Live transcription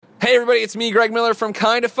Hey everybody, it's me, Greg Miller from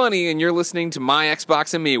Kinda Funny, and you're listening to My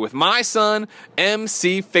Xbox and Me with my son,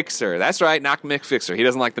 MC Fixer. That's right, not Mick Fixer. He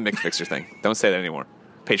doesn't like the Mick Fixer thing. Don't say that anymore.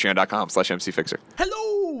 Patreon.com/MC Fixer.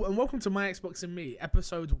 Hello, and welcome to My Xbox and Me,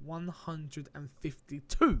 episode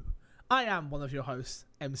 152. I am one of your hosts,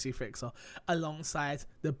 MC Fixer, alongside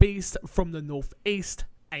the beast from the northeast,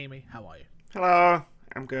 Amy. How are you? Hello,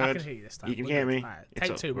 I'm good. I can hear you this time. You can We're hear good. me. All right. It's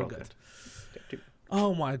Take two, we're good. Take two.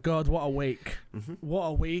 Oh my god, what a week. What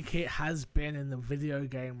a week it has been in the video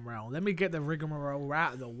game realm. Let me get the rigmarole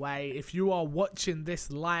out of the way. If you are watching this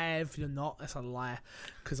live, you're not. That's a lie,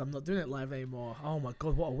 because I'm not doing it live anymore. Oh my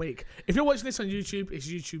god, what a week. If you're watching this on YouTube, it's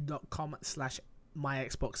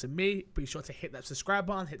youtube.com/myxboxandme. Be sure to hit that subscribe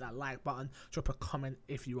button, hit that like button, drop a comment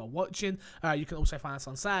if you are watching. You can also find us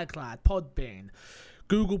on SoundCloud, Podbean,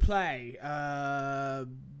 Google Play,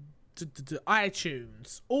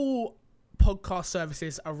 iTunes, all podcast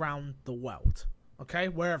services around the world. Okay,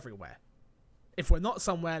 we're everywhere. If we're not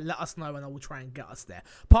somewhere, let us know and I will try and get us there.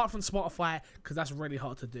 Apart from Spotify, because that's really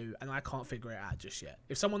hard to do and I can't figure it out just yet.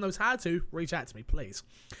 If someone knows how to, reach out to me, please.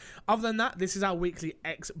 Other than that, this is our weekly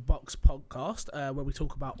Xbox podcast, where we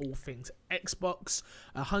talk about all things Xbox.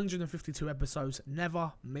 152 episodes,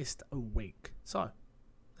 never missed a week. So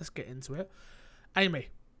let's get into it. Amy,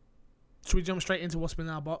 should we jump straight into what's been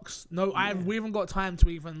in our box? No, Yeah. we haven't got time to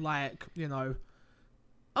even,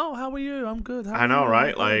 oh, how are you? I'm good. How I are know, you?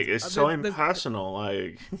 right? Oh, Like, it's so there's- impersonal.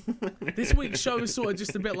 Like, This week's show is sort of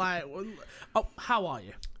just a bit like, oh, how are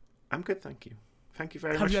you? I'm good, thank you. Thank you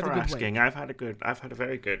very Have much you had for a good asking. I've had a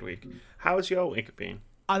very good week. How's your week been?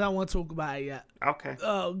 I don't want to talk about it yet. Okay.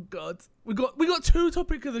 Oh God, we got two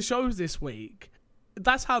topic of the shows this week.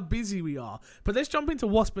 That's how busy we are. But let's jump into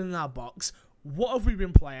what's been in our box. What have we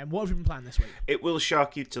been playing? What have we been playing this week? It will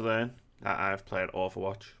shock you to learn that I've played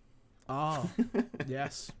Overwatch. Oh,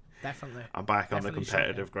 yes, definitely. I'm back on the Definitely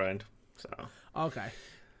competitive grind. So Okay.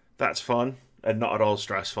 that's fun and not at all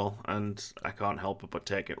stressful. And I can't help it but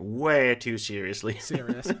take it way too seriously.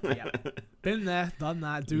 Serious. Yeah. Been there, done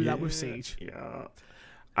that. Do that with Siege. Yeah.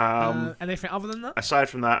 Anything other than that? Aside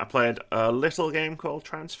from that, I played a little game called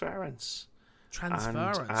Transference.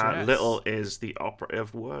 Transference. And Yes. little is the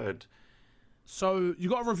operative word. So you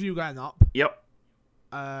got a review going up Yep,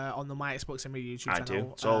 on the My Xbox and Me YouTube I channel.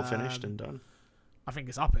 do. It's all finished and done. I think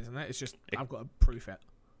it's up, isn't it? It's just I've got to proof it.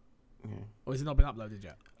 Yeah. Or has it not been uploaded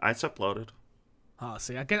yet? It's uploaded. Ah,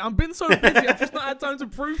 see, again, I've been so busy, I've just not had time to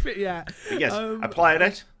proof it yet. But yes, I played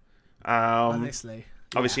it. Honestly.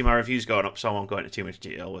 Obviously, my review's going up, so I won't go into too much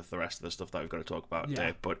detail with the rest of the stuff that we've got to talk about Yeah.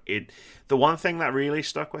 today. But the one thing that really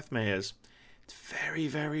stuck with me is it's very,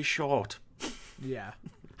 very short. Yeah.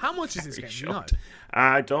 How much is this game? Very Do you know? short.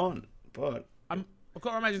 I don't, but I've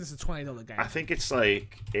got to imagine it's a $20 game. I think it's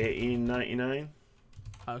like $18.99.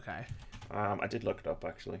 Okay. I did look it up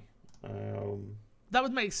actually. That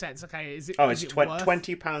would make sense. Okay, is it? It's is it worth,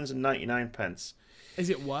 £20.99. Is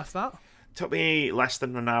it worth that? Took me less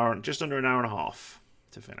than an hour, just under an hour and a half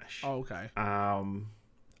to finish. Oh, okay.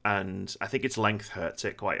 And I think its length hurts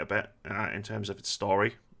it quite a bit in terms of its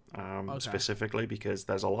story, Okay. specifically because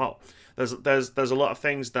there's a lot. There's a lot of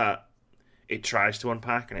things that it tries to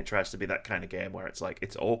unpack, and it tries to be that kind of game where it's like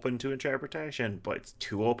it's open to interpretation, but it's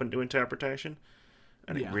too open to interpretation,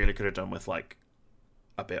 and Yeah. it really could have done with like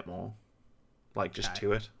a bit more, like just Okay.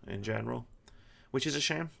 to it in general, which is a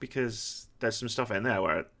shame because there's some stuff in there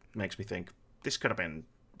where it makes me think this could have been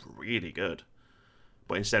really good,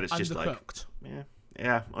 but instead it's just like Undercooked.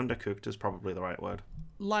 yeah, undercooked is probably the right word.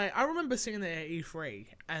 Like, I remember seeing it at E3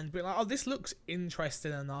 and being like, oh, this looks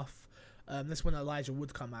interesting enough. This is when Elijah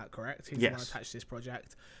Wood come out, correct? He's the one Yes. attached to this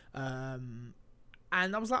project.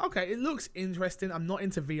 And I was like, okay, it looks interesting. I'm not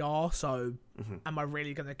into VR, so am I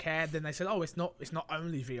really going to care? Then they said, oh, it's not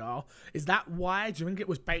only VR. Is that why? Do you think it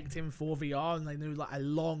was baked in for VR and they knew like a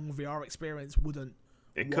long VR experience wouldn't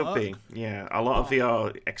It work? could be, yeah. A lot of But-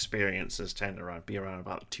 VR experiences tend to be around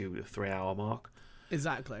about the 2 to 3 hour mark.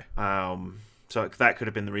 Exactly. So that could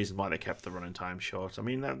have been the reason why they kept the running time short. I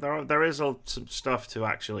mean, there is some stuff to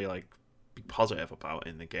actually like be positive about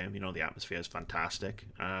in the game. You know, the atmosphere is fantastic.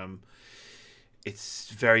 It's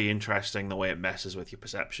very interesting the way it messes with your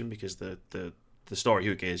perception because the story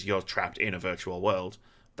hook is you're trapped in a virtual world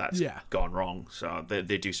that's gone wrong. So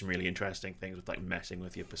they do some really interesting things with like messing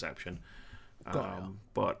with your perception.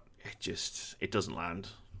 But it doesn't land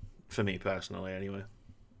for me personally anyway.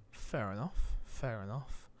 Fair enough.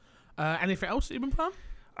 Anything else that you've been playing?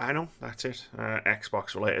 I know, that's it.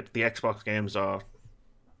 Xbox related. The Xbox games are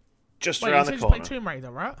just Wait, around you the said you corner. played Tomb Raider,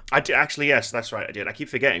 right? I did, actually, yes, that's right. I did. I keep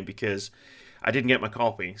forgetting because I didn't get my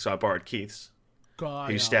copy, so I borrowed Keith's,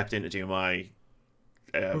 who stepped in to do my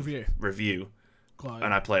review. Got it.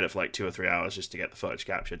 and I played it for like 2 or 3 hours just to get the footage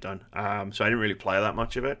capture done. So I didn't really play that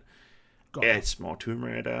much of it. Got it. It's more Tomb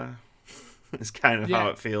Raider. It's kind of Yeah. how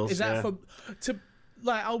it feels. Is that yeah. for to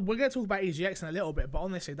like? We're gonna talk about EGX in a little bit, but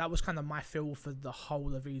honestly, that was kind of my feel for the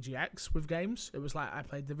whole of EGX with games. It was like I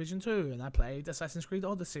played Division 2, and I played Assassin's Creed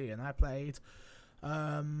Odyssey, and I played,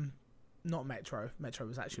 not Metro. Metro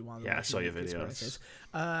was actually one of the Yeah, I most saw your unique videos. experiences.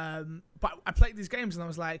 But I played these games, and I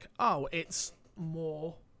was like, oh, it's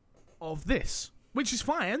more of this, which is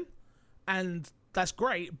fine, and that's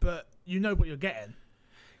great, but you know what you're getting.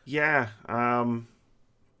 Yeah,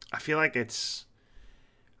 I feel like it's.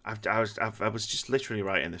 I was just literally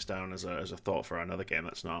writing this down as a thought for another game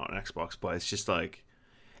that's not on Xbox, but it's just like,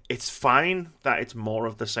 it's fine that it's more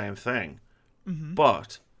of the same thing,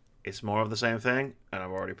 but it's more of the same thing, and I've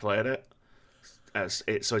already played it.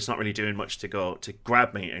 So it's not really doing much to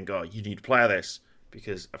grab me and go, you need to play this,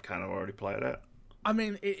 because I've kind of already played it. I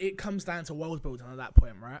mean, it comes down to world building at that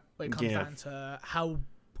point, right? It comes Yeah. down to how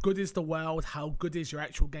good is the world, how good is your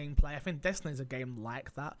actual gameplay. I think Destiny's a game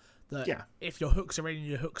like that. That Yeah. if your hooks are in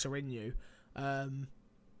you, your hooks are in you.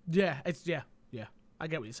 Yeah. I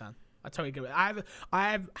get what you're saying. I totally get it.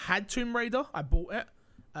 I've had Tomb Raider. I bought it.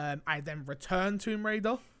 I then returned Tomb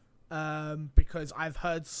Raider. Because I've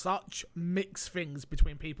heard such mixed things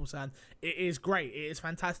between people saying it is great, it is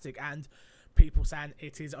fantastic, and people saying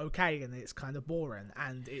it is okay and it's kind of boring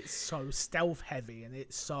and it's so stealth heavy and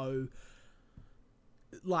it's so,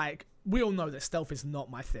 like, we all know that stealth is not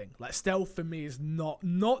my thing. Like, stealth for me is not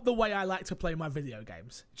the way I like to play my video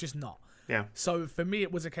games. It's just not. Yeah. So for me,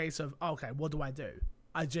 it was a case of, okay, what do I do?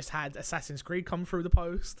 I just had Assassin's Creed come through the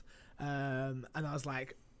post, and I was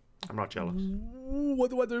like, I'm not jealous.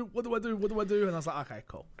 what do I do? What do I do? What do I do? And I was like, okay,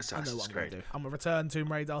 cool. I know Assassin's what I'm going to Creed. do. I'm going to return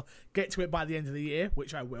Tomb Raider, get to it by the end of the year,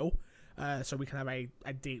 which I will, so we can have a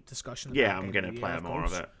deep discussion. Yeah, about I'm Game going to the play Year, more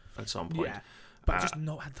course. of it at some point. Yeah, but I just didn't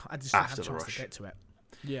have after a the chance rush. to get to it.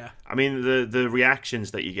 Yeah. I mean, the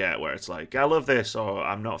reactions that you get where it's like, I love this, or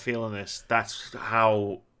I'm not feeling this, that's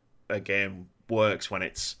how a game works when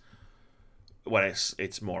it's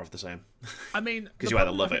more of the same. I mean, Because the you either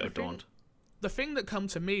problem- love I it or think the thing- don't. The thing that come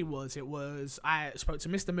to me was I spoke to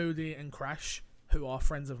Mr. Moody and Crash, who are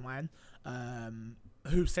friends of mine,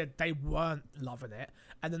 who said they weren't loving it.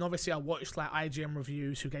 And then obviously I watched like IGN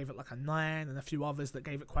reviews who gave it like a 9 and a few others that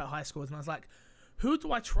gave it quite high scores. And I was like, who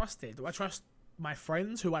do I trust here? Do I trust my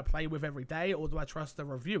friends who I play with every day, or do I trust the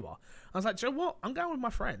reviewer? I was like, do you know what? I'm going with my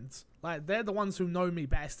friends. Like, they're the ones who know me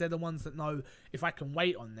best. They're the ones that know if I can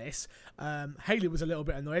wait on this. Haley was a little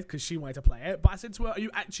bit annoyed because she wanted to play it, but I said to her, are you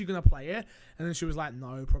actually going to play it? And then she was like,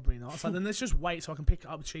 no, probably not. So then let's just wait so I can pick it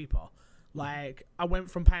up cheaper. Like, I went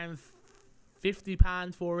from paying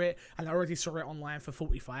 £50 for it, and I already saw it online for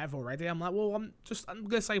 45 already. I'm like, well, I'm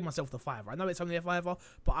gonna save myself the £5. I know it's only a £5,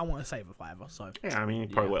 but I want to save a £5. So Yeah, I mean, you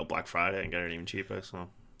probably wait till Black Friday and get it even cheaper, so.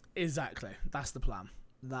 exactly, that's the plan.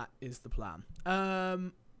 That is the plan.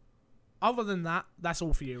 Other than that, that's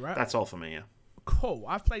all for you, right? That's all for me, yeah. Cool.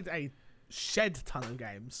 I've played a shed ton of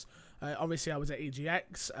games. Obviously, I was at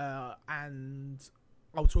EGX, and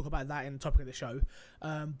I'll talk about that in the topic of the show.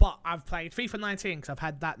 But I've played FIFA 19 because I've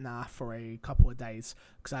had that now for a couple of days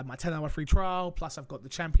because I had my 10-hour free trial, plus I've got the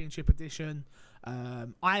Championship Edition.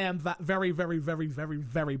 I am very, very, very, very,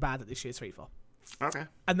 very bad at this year's FIFA. Okay.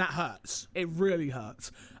 And that hurts. It really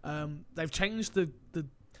hurts. They've changed the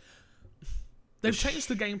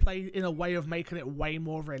gameplay in a way of making it way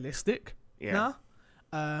more realistic. Yeah.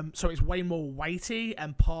 Now. So it's way more weighty,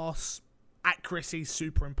 and pass accuracy is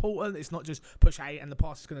super important. It's not just push A and the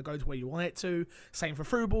pass is going to go to where you want it to. Same for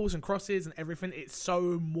through balls and crosses and everything. It's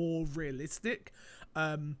so more realistic.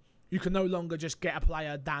 You can no longer just get a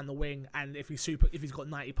player down the wing, and if he's got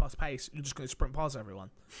 90 plus pace, you're just going to sprint past everyone.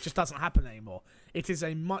 It just doesn't happen anymore. It is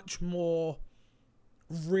a much more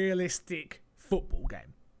realistic football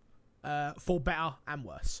game, for better and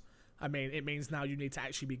worse. I mean, it means now you need to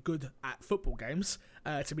actually be good at football games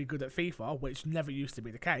to be good at FIFA, which never used to be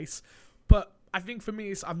the case. But I think for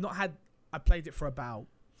me, I played it for about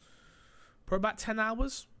 10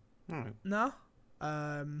 hours now.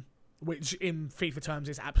 Which in FIFA terms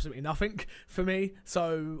is absolutely nothing for me.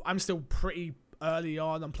 So I'm still pretty early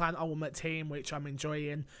on. I'm playing Ultimate Team, which I'm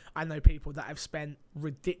enjoying. I know people that have spent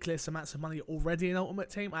ridiculous amounts of money already in Ultimate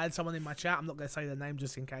Team. I had someone in my chat, I'm not going to say their name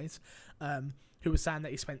just in case, who was saying that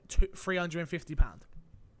he spent £350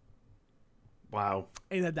 Wow.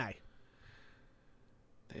 in a day.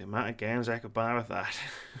 The amount of games I could buy with that.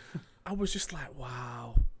 I was just like,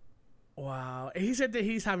 wow. He said that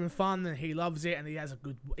he's having fun and he loves it and he earns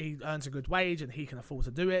a good wage and he can afford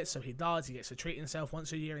to do it, so he does. He gets to treat himself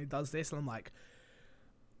once a year and he does this, and I'm like,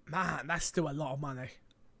 man, that's still a lot of money.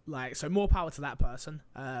 Like, so more power to that person,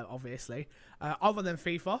 obviously. Other than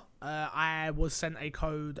FIFA, I was sent a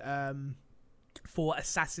code for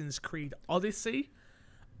Assassin's Creed Odyssey.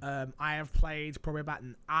 I have played probably about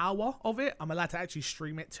an hour of it. I'm allowed to actually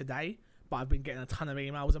stream it today, but I've been getting a ton of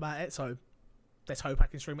emails about it, so let's hope I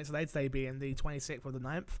can stream it today being the 26th of the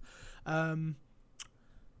 9th.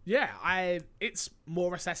 It's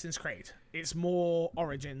more Assassin's Creed. It's more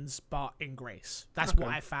Origins, but in Greece. That's what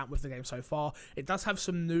I found with the game so far. It does have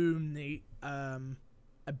some new, neat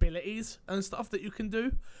abilities and stuff that you can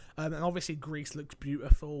do. And obviously Greece looks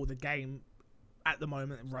beautiful. The game at the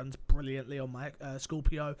moment runs brilliantly on my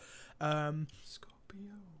Scorpio. I'm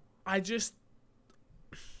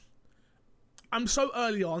so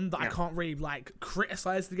early on that I can't really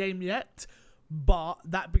criticize the game yet. But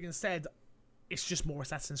that being said, it's just more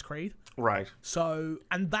Assassin's Creed. Right. So,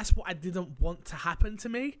 and that's what I didn't want to happen to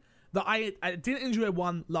me. That I didn't enjoy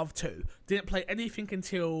 1, love 2. Didn't play anything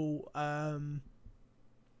until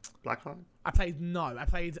Black Flag? I played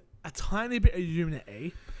a tiny bit of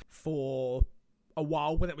Unity for a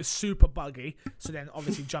while when it was super buggy. So then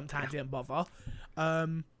obviously jumped out, didn't bother.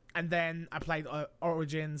 And then I played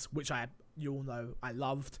Origins, which you all know I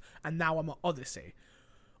loved. And now I'm at Odyssey.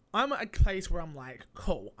 I'm at a place where I'm like,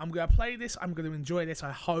 cool, I'm going to play this, I'm going to enjoy this,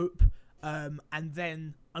 I hope, and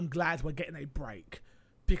then I'm glad we're getting a break,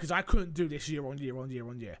 because I couldn't do this year on year.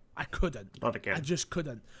 I couldn't. Not again. I just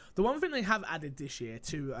couldn't. The one thing they have added this year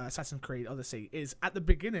to Assassin's Creed Odyssey is at the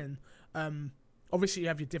beginning, obviously you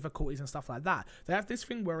have your difficulties and stuff like that. They have this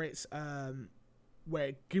thing where it's where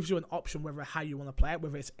it gives you an option whether how you want to play it,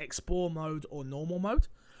 whether it's explore mode or normal mode.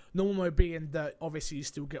 Normal mode being that obviously you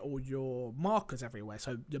still get all your markers everywhere,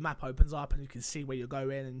 so your map opens up and you can see where you're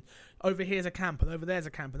going, and over here's a camp and over there's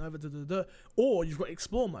a camp and over or you've got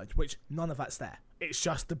explore mode, which none of that's there. It's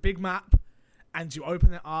just the big map and you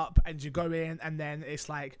open it up and you go in, and then it's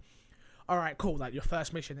like, all right, cool, like your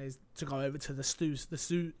first mission is to go over to the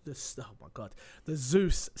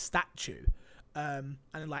Zeus statue. And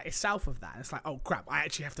like it's south of that, and it's like, oh crap, I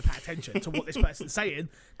actually have to pay attention to what this person's saying,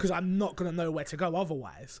 because I'm not going to know where to go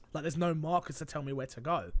otherwise. Like there's no markers to tell me where to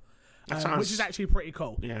go, which is actually pretty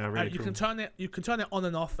cool. Yeah, really you cool. can turn it on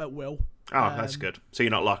and off at will. Oh, that's good. So you're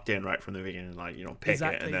not locked in right from the beginning, like you don't pick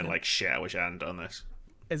exactly, it and then like shit, I wish I hadn't done this.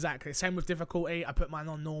 Exactly. Same with difficulty. I put mine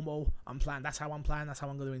on normal. That's how I'm playing. That's how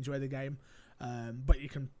I'm going to enjoy the game. But you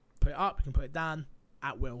can put it up, you can put it down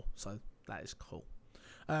at will. So that is cool.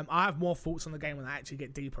 I have more thoughts on the game when I actually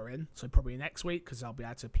get deeper in, so probably next week, because I'll be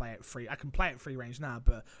able to play it free. I can play it free range now,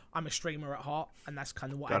 but I'm a streamer at heart, and that's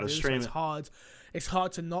kind of what I do. So it's hard. It's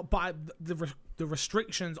hard to not. But the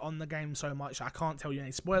restrictions on the game so much. I can't tell you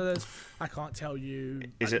any spoilers. I can't tell you.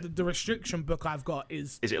 The restriction book I've got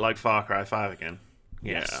is. Is it like Far Cry 5 again?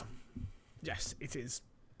 Yes. Yes, it is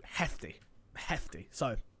hefty.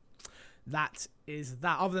 So that is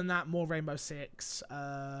that. Other than that, more Rainbow Six.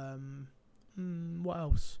 What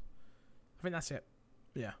else? I think that's it.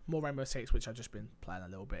 Yeah, more Rainbow Six, which I've just been playing a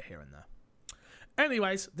little bit here and there.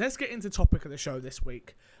 Anyways, let's get into topic of the show this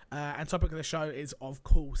week. And topic of the show is, of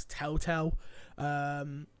course, Telltale.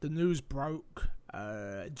 The news broke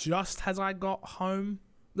just as I got home.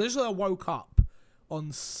 Just as I woke up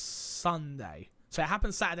on Sunday. So it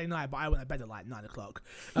happened Saturday night, but I went to bed at like 9 o'clock.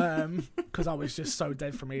 Because I was just so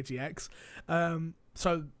dead from EGX.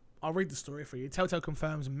 So I'll read the story for you. Telltale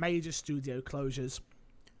confirms major studio closures.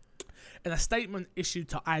 In a statement issued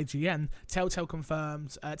to IGN, Telltale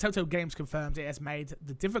Games confirms it has made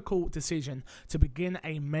the difficult decision to begin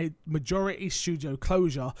a majority studio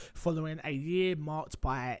closure following a year marked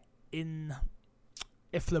by inflammable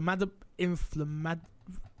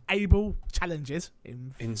challenges.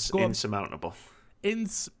 Insurmountable.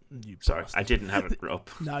 Sorry, I didn't have it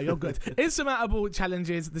up. No, you're good. Insurmountable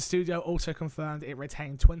challenges. The studio also confirmed it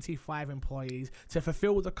retained 25 employees to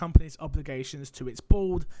fulfill the company's obligations to its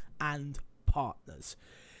board and partners.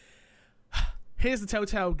 Here's the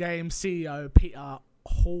Telltale Games CEO, Peter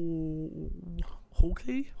Hawley.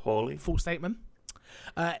 Full statement.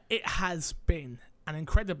 It has been an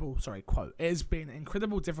incredible, quote, it has been an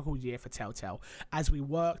incredible difficult year for Telltale as we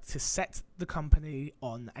worked to set the company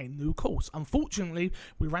on a new course. Unfortunately,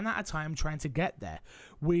 we ran out of time trying to get there.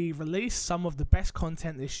 We released some of the best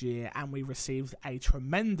content this year and we received a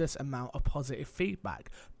tremendous amount of positive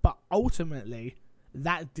feedback, but ultimately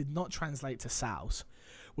that did not translate to sales.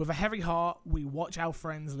 With a heavy heart, we watch our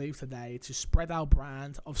friends leave today to spread our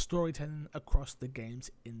brand of storytelling across the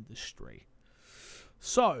games industry.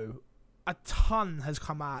 So a ton has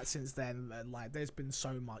come out since then, and like there's been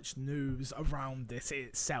so much news around this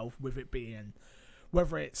itself, with it being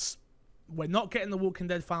whether it's we're not getting the Walking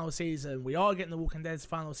Dead final season. We are getting the Walking Dead's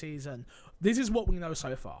final season. This is what we know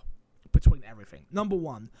so far between everything. Number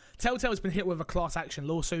one, Telltale has been hit with a class action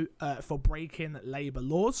lawsuit for breaking labor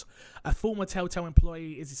laws. A former Telltale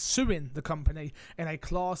employee is suing the company in a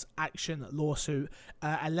class action lawsuit,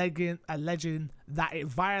 alleging that it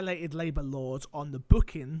violated labor laws on the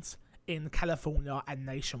bookings in California and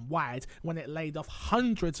nationwide when it laid off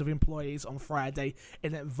hundreds of employees on Friday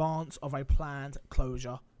in advance of a planned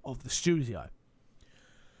closure of the studio.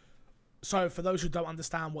 So, for those who don't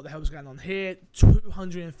understand what the hell is going on here,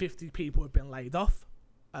 250 people have been laid off.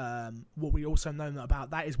 What we also know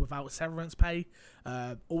about that is without severance pay.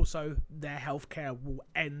 Also, their healthcare will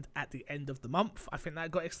end at the end of the month. I think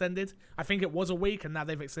that got extended. I think it was a week, and now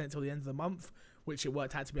they've extended it till the end of the month, which it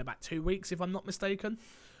worked out to be about 2 weeks, if I'm not mistaken.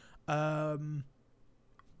 2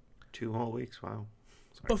 whole weeks, wow.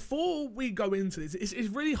 Sorry. Before we go into this, it's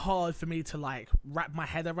really hard for me to like wrap my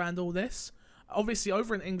head around all this. Obviously,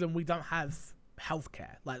 over in England, we don't have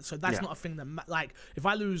healthcare, like, so that's not a thing that like if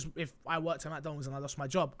I worked at McDonald's and I lost my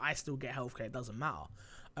job, I still get healthcare. It doesn't matter.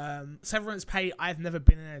 Severance pay, I've never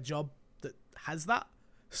been in a job that has that.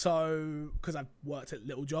 So because I've worked at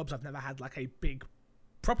little jobs, I've never had like a big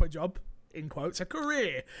proper job in quotes, a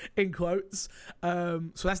career in quotes.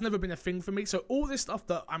 So that's never been a thing for me. So all this stuff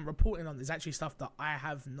that I'm reporting on is actually stuff that I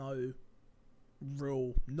have no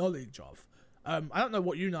real knowledge of. I don't know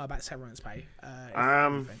what you know about severance pay.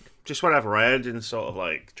 Just what I've read and sort of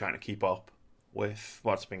like trying to keep up with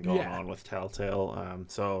what's been going on with Telltale.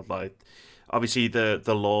 So like, obviously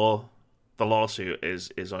the lawsuit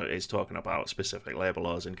is talking about specific labor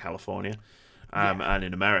laws in California, and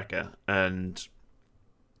in America. And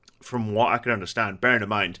from what I can understand, bearing in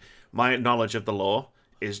mind my knowledge of the law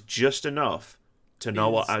is just enough to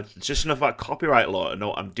know just enough about copyright law to know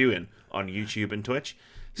what I'm doing on YouTube and Twitch.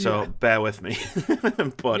 So bear with me.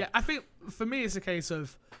 But yeah, I think for me it's a case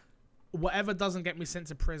of whatever doesn't get me sent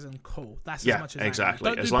to prison, cool. That's as much as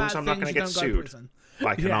exactly. As long as I'm not going to get sued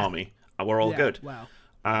by Konami, we're all good. Wow.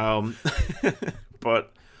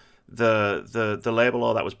 But the labor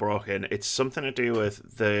law that was broken, it's something to do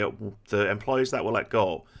with the employees that were let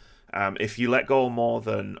go. If you let go more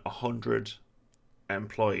than 100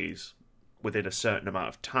 employees within a certain amount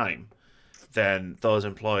of time, then those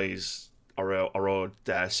employees are owed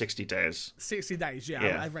 60 days. 60 days,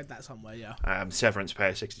 yeah. I read that somewhere, yeah. Severance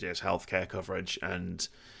pay, 60 days healthcare coverage, and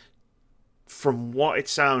from what it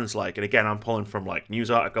sounds like, and again, I'm pulling from like news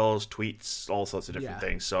articles, tweets, all sorts of different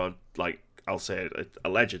things. So, like, I'll say it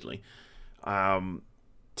allegedly.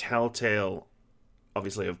 Telltale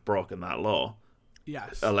obviously have broken that law.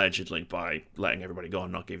 Yes. Allegedly by letting everybody go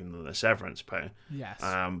and not giving them the severance pay. Yes.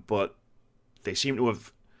 But they seem to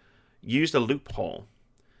have used a loophole.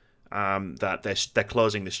 That they're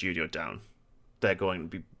closing the studio down. They're going to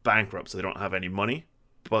be bankrupt, so they don't have any money.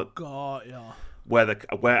 But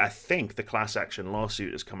where I think the class action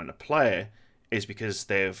lawsuit is coming to play is because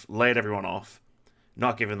they've laid everyone off,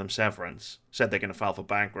 not given them severance, said they're going to file for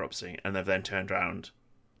bankruptcy, and they've then turned around.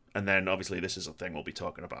 And then obviously this is a thing we'll be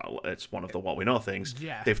talking about. It's one of the what we know things.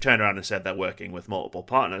 Yeah. They've turned around and said they're working with multiple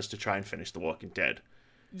partners to try and finish The Walking Dead.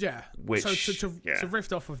 Yeah. Which, so to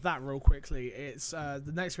riff off of that real quickly, it's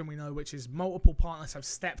the next thing we know, which is multiple partners have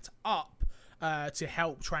stepped up to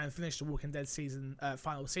help try and finish the Walking Dead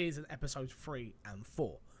final season, episodes 3 and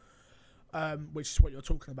 4, which is what you're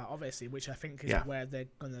talking about, obviously, which I think is where they're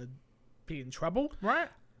gonna be in trouble, right?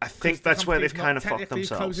 I think that's where they've kind of fucked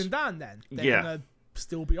themselves. Closing down, then they're gonna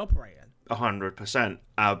still be operating 100%,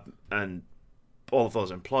 and all of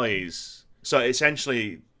those employees. So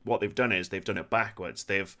essentially, what they've done is they've done it backwards.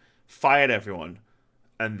 They've fired everyone,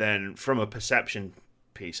 and then from a perception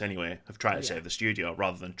piece anyway, have tried to save the studio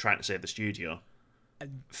rather than trying to save the studio,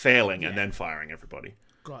 and failing and then firing everybody.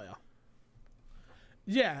 Got ya.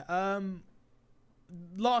 Yeah.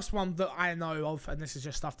 Last one that I know of, and this is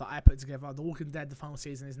just stuff that I put together. The Walking Dead, the final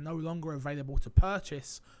season, is no longer available to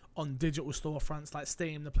purchase on digital storefronts like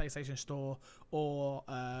Steam, the PlayStation Store, or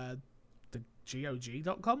the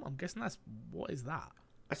GOG.com. I'm guessing what is that?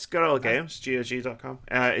 It's Good Old Games, GOG.com.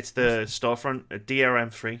 It's the storefront,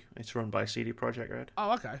 DRM3. It's run by CD Projekt Red.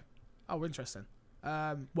 Oh, okay. Oh, interesting.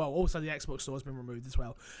 Well, also the Xbox Store has been removed as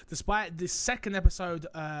well. Despite the second episode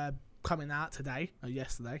coming out today, or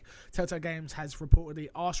yesterday, Telltale Games has reportedly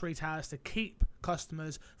asked retailers to keep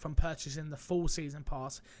customers from purchasing the full season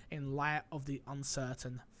pass in light of the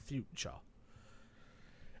uncertain future.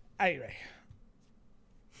 Anyway,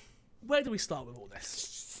 where do we start with all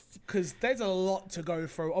this? Because there's a lot to go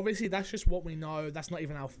through. Obviously, that's just what we know. That's not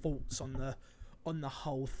even our thoughts on the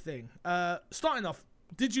whole thing. Starting off,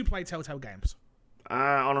 did you play Telltale games?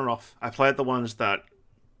 On and off. I played the ones that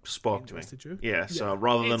spoke to me. interested you. Yeah, so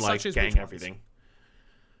rather than It's like such as getting which ones? everything.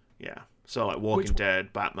 Yeah. So like Walking Which one?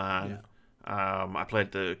 Dead, Batman. I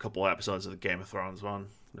played the couple of episodes of the Game of Thrones one.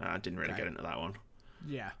 I didn't really Okay. get into that one.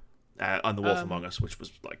 Yeah. And The Wolf Among Us, which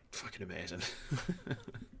was like fucking amazing.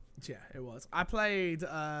 Yeah, it was. I played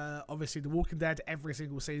obviously The Walking Dead every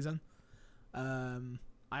single season.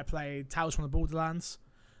 I played Tales from the Borderlands.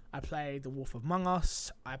 I played The Wolf Among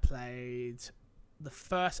Us. I played the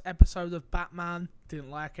first episode of Batman.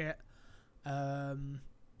 Didn't like it. What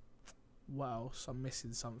else? I'm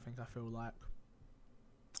missing something. I feel like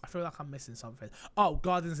I'm missing something. Oh,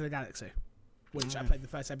 Guardians of the Galaxy, which I played the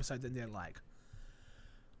first episode and didn't like.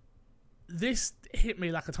 This hit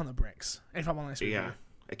me like a ton of bricks, if I'm honest with you. Yeah.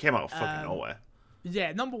 It came out of fucking nowhere.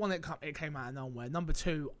 Yeah, number one, it came out of nowhere. Number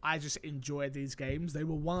two, I just enjoyed these games. They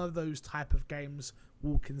were one of those type of games,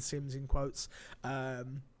 walking sims in quotes,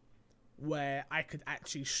 where I could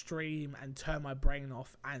actually stream and turn my brain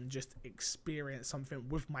off and just experience something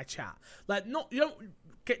with my chat. Like, you don't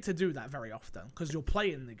get to do that very often because you're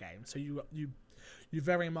playing the game, so you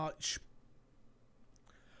very much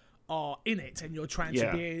are in it and you're trying to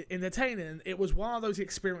be entertaining. And it was one of those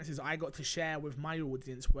experiences I got to share with my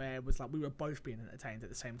audience where it was like we were both being entertained at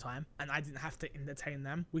the same time and I didn't have to entertain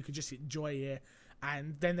them. We could just enjoy it,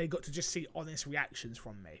 and then they got to just see honest reactions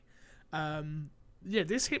from me. Yeah,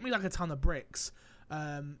 this hit me like a ton of bricks.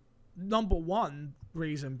 Number one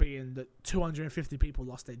reason being that 250 people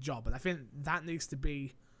lost their job, and I think that needs to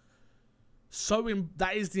be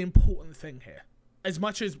that is the important thing here. As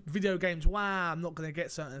much as video games, I'm not going to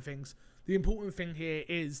get certain things. The important thing here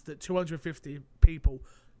is that 250 people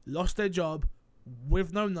lost their job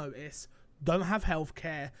with no notice, don't have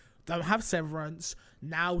healthcare, don't have severance.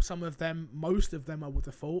 Now most of them are with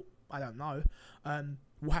the fault. I don't know.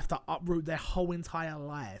 Will have to uproot their whole entire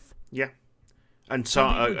life. Yeah. And so,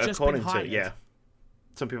 according to,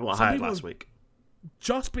 some people were hired last week.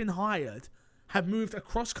 Just been hired, have moved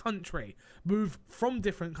across country, moved from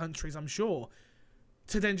different countries, I'm sure,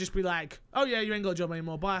 to then just be like, oh yeah, you ain't got a job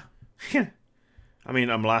anymore, bye. I mean,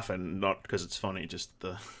 I'm laughing, not because it's funny, just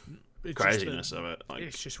the craziness of it. Like,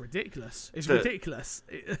 it's just ridiculous. It's ridiculous.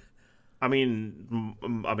 I mean,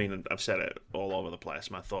 I've said it all over the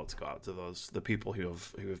place. My thoughts go out to the people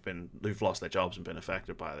who've lost their jobs and been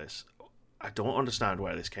affected by this. I don't understand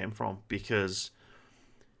where this came from because,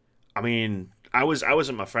 I mean, I was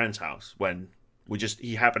at my friend's house when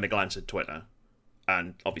he happened to glance at Twitter,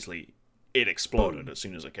 and obviously it exploded as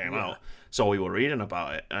soon as it came out. So we were reading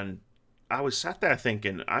about it, and I was sat there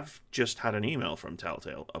thinking, I've just had an email from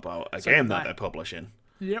Telltale about a game that they're publishing.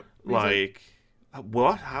 Yep. Like,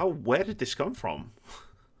 what? How? Where did this come from?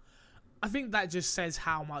 I think that just says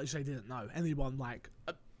how much they didn't know. Anyone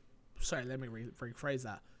sorry, let me rephrase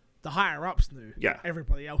that. The higher ups knew. Yeah.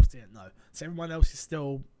 Everybody else didn't know. So everyone else is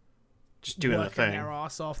still just doing their thing, their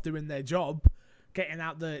ass off, doing their job, getting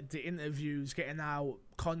out the interviews, getting out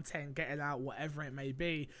content, getting out whatever it may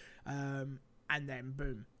be, and then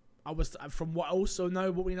boom. From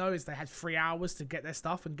what we know is they had 3 hours to get their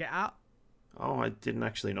stuff and get out. Oh, I didn't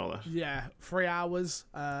actually know that. Yeah, 3 hours.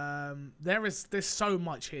 There's so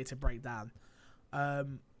much here to break down.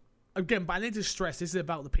 Again, but I need to stress this is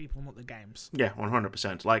about the people, not the games. Yeah,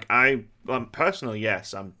 100%. Like personally,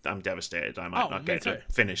 yes, I'm devastated. I might not get to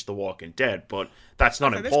finish The Walking Dead, but that's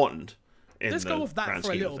not important. Let's go off that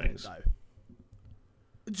for a little bit, though.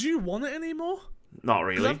 Do you want it anymore? Not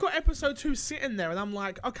really. Because I've got episode 2 sitting there, and I'm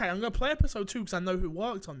like, okay, I'm going to play episode 2 because I know who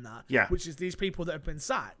worked on that. Yeah. Which is these people that have been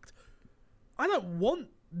sacked. I don't want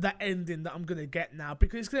that ending that I'm going to get now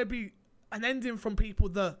because it's going to be an ending from people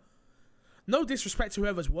that, no disrespect to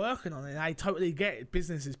whoever's working on it, I totally get it.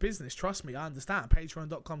 Business is business. Trust me, I understand.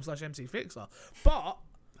 Patreon.com/MCFixer. But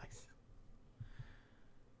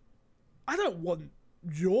I don't want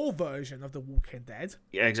your version of The Walking Dead.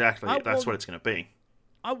 Yeah, exactly. That's what it's going to be.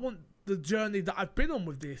 I want the journey that I've been on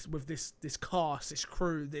with this cast, this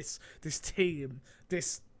crew, this team,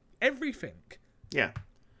 this everything. Yeah.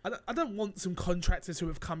 I don't want some contractors who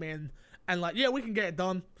have come in and like, yeah, we can get it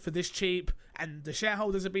done for this cheap, and the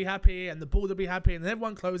shareholders will be happy, and the board will be happy, and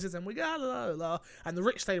everyone closes, and we go, and the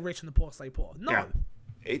rich stay rich and the poor stay poor. No.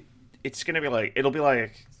 Yeah. It's going to be like, it'll be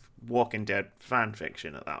like Walking Dead fan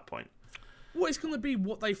fiction at that point. Well, it's going to be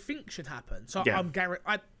what they think should happen. So yeah.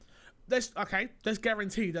 Let's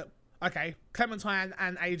guarantee that, Clementine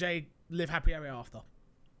and AJ live happy ever after.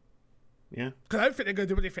 Yeah. Because I don't think they're going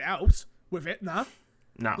to do anything else with it, nah.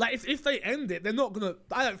 No. Like, if they end it, they're not going to...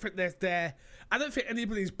 I don't think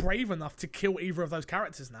anybody's brave enough to kill either of those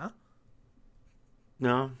characters now.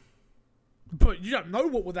 No. But you don't know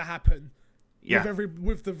what would have happened Yeah.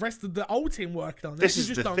 with the rest of the old team working on This you is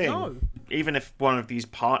just the don't thing. know. Even if one of these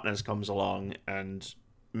partners comes along and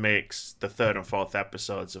makes the third and fourth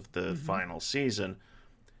episodes of the final season,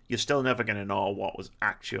 you're still never going to know what was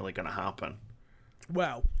actually going to happen.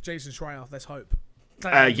 Well, Jason Schreier, let's hope.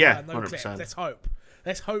 Yeah, no 100%. clip. Let's hope.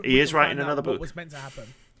 Let's hope He we is can writing find out another what book. was meant to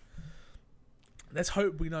happen. Let's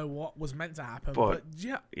hope we know what was meant to happen. But,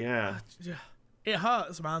 yeah, yeah. it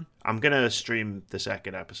hurts, man. I'm going to stream the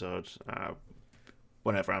second episode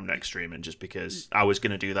whenever I'm next streaming, just because I was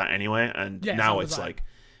going to do that anyway, and Yeah, now so it's was I. like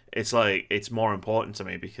it's more important to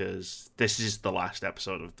me because this is the last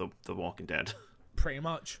episode of the Walking Dead. Pretty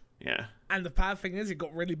much. Yeah. And the bad thing is, it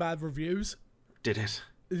got really bad reviews. Did it?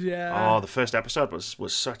 Yeah. Oh, the first episode was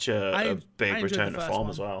such a I big enjoyed return the to first form one.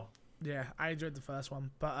 as well. Yeah, I enjoyed the first one,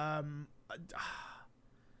 but I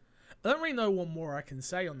don't really know what more I can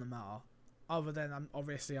say on the matter, other than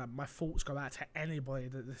obviously my thoughts go out to anybody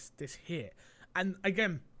that this hit. And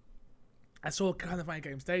again, I saw Kind of Funny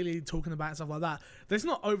Games Daily talking about it and stuff like that. Let's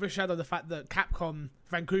not overshadow the fact that Capcom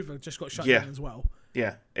Vancouver just got shut down as well.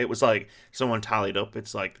 Yeah, it was like someone tallied up.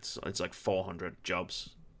 It's like 400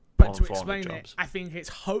 jobs. But more to than 400 explain it, jobs. I think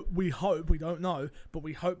it's we don't know, but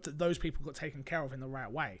we hope that those people got taken care of in the right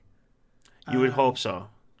way. You would hope so,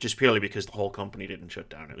 just purely because the whole company didn't shut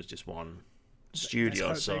down. It was just one studio.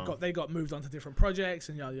 Let's So hope they got moved on to different projects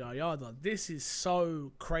and yada yada yada. This is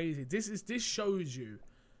so crazy. This shows you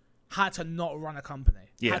how to not run a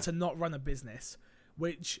company, Yeah. how to not run a business.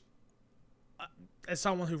 Which, as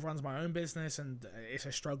someone who runs my own business, and it's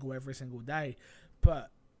a struggle every single day,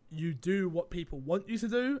 but you do what people want you to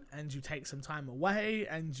do, and you take some time away,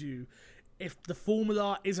 and if the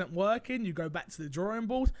formula isn't working, you go back to the drawing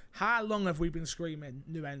board. How long have we been screaming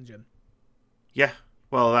new engine? yeah,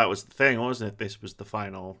 well, that was the thing, wasn't it? This was the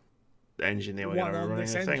final engine they were going One to on run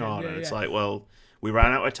this anything engine, on, yeah, and it's yeah. like, well, we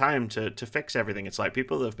ran out of time to fix everything. It's like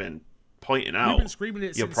people have been pointing We've out been screaming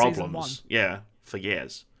it your since season one. problems, yeah, for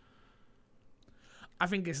years. I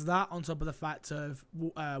think it's that on top of the fact of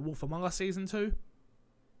Wolf Among Us Season 2.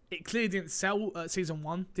 It clearly didn't sell, Season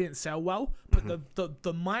 1 didn't sell well, but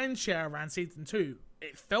the mind share around Season 2,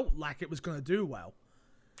 it felt like it was going to do well.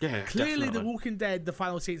 Yeah, Clearly, definitely. The Walking Dead, the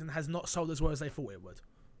final season, has not sold as well as they thought it would.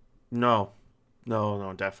 No,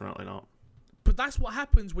 definitely not. But that's what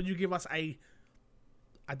happens when you give us I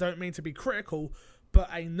don't mean to be critical, but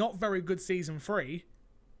a not very good Season 3,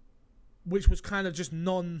 which was kind of just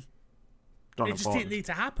it just didn't need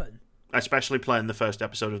to happen. Especially playing the first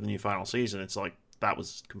episode of the new final season, it's like that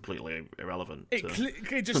was completely irrelevant.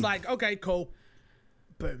 It just like, okay, cool,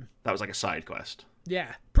 boom. That was like a side quest.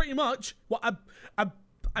 Yeah, pretty much. What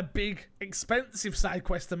a big, expensive side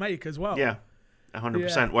quest to make as well. Yeah,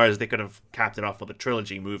 100%. Whereas they could have capped it off with a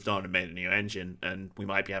trilogy, moved on, and made a new engine, and we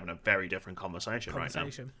might be having a very different conversation right now.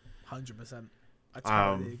 100%. I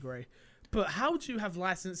totally agree. But how do you have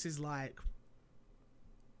licenses like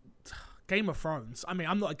Game of Thrones? I mean,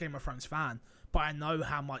 I'm not a Game of Thrones fan, but I know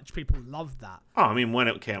how much people love that. Oh, I mean, when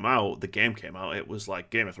it came out, the game came out, it was like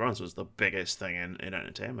Game of Thrones was the biggest thing in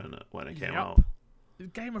entertainment when it came out.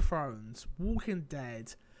 Game of Thrones, Walking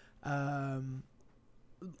Dead. I mean,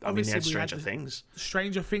 they Obviously had we Stranger the- Things.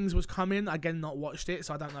 Stranger Things was coming. Again, not watched it,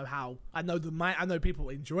 so I don't know how. I know people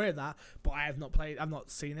enjoy that, but I have not played. I've not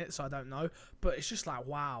seen it, so I don't know. But it's just like,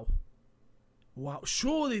 wow.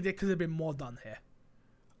 Surely there could have been more done here.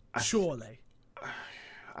 Surely.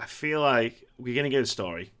 I feel like we're going to get a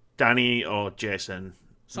story. Danny or Jason,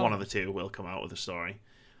 one of the two, will come out with a story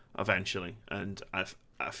eventually. And I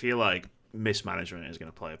feel like mismanagement is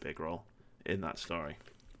going to play a big role in that story.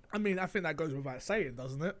 I mean, I think that goes without saying,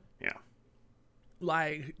 doesn't it? Yeah.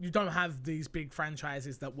 Like, you don't have these big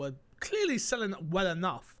franchises that were clearly selling well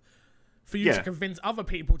enough for you to convince other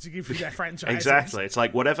people to give you their franchises. Exactly. It's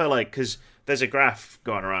like whatever, like, because there's a graph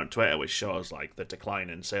going around Twitter which shows, like, the decline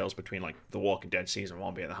in sales between, like, The Walking Dead Season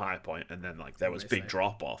 1 being the high point, and then, like, there was big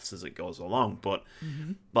drop-offs as it goes along. But,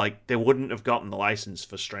 like, they wouldn't have gotten the license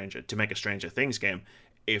for to make a Stranger Things game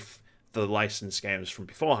if the licensed games from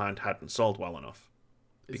beforehand hadn't sold well enough.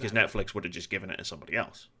 Because Netflix would have just given it to somebody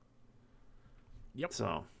else. Yep.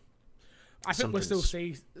 So I think we'll still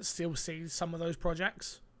see some of those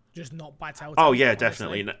projects, just not by Telltale. oh yeah,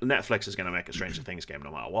 honestly. definitely. Netflix is going to make a Stranger Things game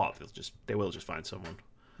no matter what. They will just find someone.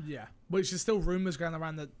 Yeah, which is still rumors going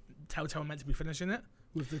around that Telltale are meant to be finishing it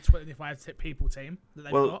with the 25 people team that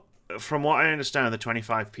they've got. From what I understand, the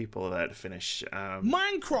 25 people are there to finish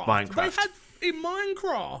Minecraft. They had in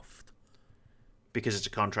Minecraft. Because it's a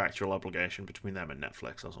contractual obligation between them and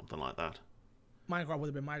Netflix or something like that. Minecraft would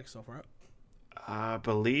have been Microsoft, right? I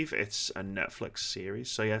believe it's a Netflix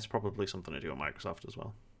series, so yeah, it's probably something to do with Microsoft as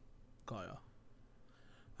well. Got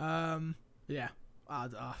ya. Yeah.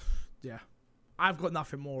 Yeah. I've got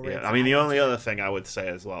nothing more. Yeah, I mean, the only other thing I would say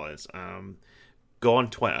as well is go on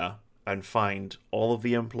Twitter and find all of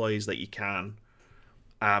the employees that you can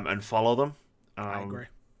and follow them. I agree.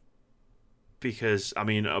 Because, I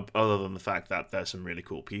mean, other than the fact that there's some really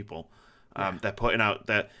cool people,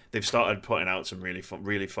 they've started putting out some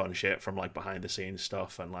really fun shit from like behind the scenes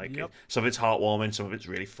stuff, and like some of it's heartwarming, some of it's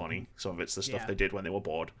really funny, some of it's the stuff they did when they were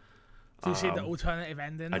bored. Did you see the alternative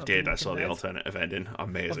ending? I did. I saw the alternative ending.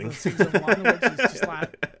 Amazing. Of season 1, which is just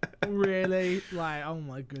like, really? Like, oh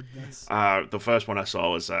my goodness. The first one I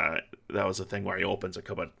saw was there was a thing where he opens a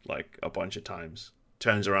cupboard like a bunch of times,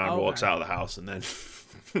 turns around, walks out of the house, and then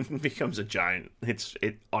becomes a giant.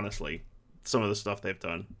 Honestly, some of the stuff they've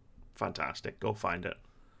done, fantastic. Go find it.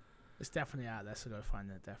 It's definitely out there, so go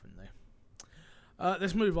find it, definitely.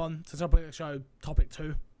 Let's move on to topic of the show, topic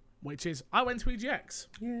 2. Which is, I went to EGX.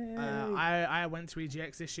 I went to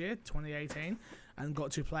EGX this year, 2018, and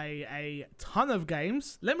got to play a ton of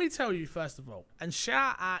games. Let me tell you, first of all, and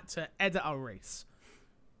shout out to Editor Reese.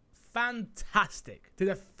 Fantastic. Did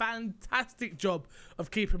a fantastic job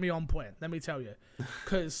of keeping me on point, let me tell you.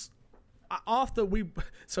 Because after we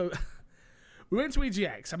went to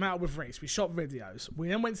EGX, I'm out with Reese, we shot videos. We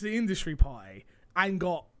then went to the industry party and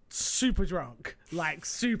got super drunk. Like,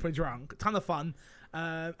 super drunk. Ton of fun.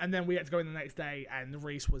 And then we had to go in the next day, and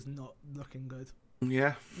Reese was not looking good.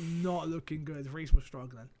 Yeah. Not looking good. Reese was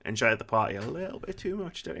struggling. Enjoyed the party a little bit too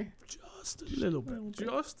much, did he? Just a little bit.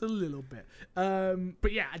 Just a little bit.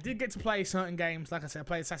 But yeah, I did get to play certain games. Like I said, I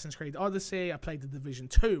played Assassin's Creed Odyssey. I played The Division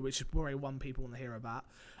 2, which is probably one people want to hear about.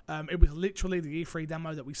 It was literally the E3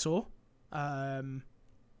 demo that we saw. A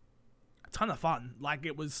ton of fun. Like,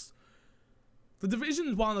 it was... The Division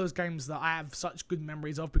is one of those games that I have such good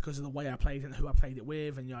memories of because of the way I played it and who I played it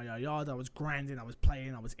with and yada yada. I was grinding, I was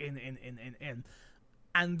playing, I was in.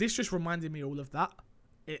 And this just reminded me all of that.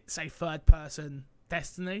 It's a third-person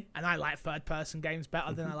Destiny, and I like third-person games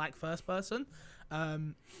better than I like first-person.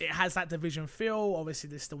 It has that Division feel. Obviously,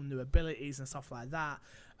 there's still new abilities and stuff like that.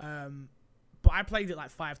 But I played it like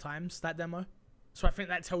 5 times, that demo. So I think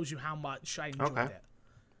that tells you how much I enjoyed it.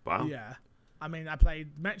 Wow. Yeah. I mean, I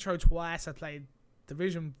played Metro twice, I played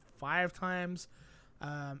Division 5 times,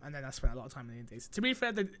 and then I spent a lot of time in the indies. To be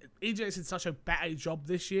fair, the EGX did such a better job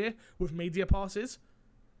this year with media passes.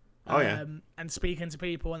 And speaking to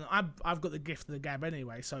people, and I've got the gift of the gab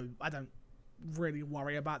anyway, so I don't really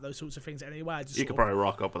worry about those sorts of things anyway. You could probably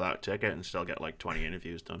rock up without a ticket and still get like 20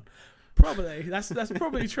 interviews done. Probably. That's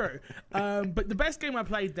probably true. But the best game I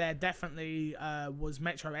played there definitely was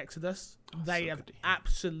Metro Exodus. They have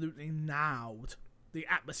absolutely nailed the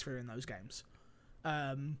atmosphere in those games.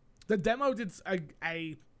 The demo did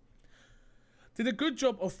a good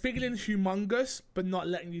job of feeling humongous, but not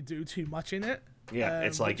letting you do too much in it. Yeah,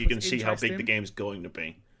 it's like you can see how big the game's going to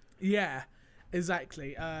be. Yeah,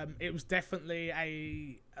 exactly. It was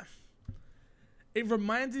definitely it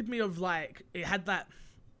reminded me of, like, it had that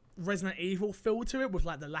Resident Evil feel to it with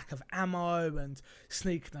like the lack of ammo and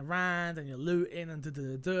sneaking around and you're looting and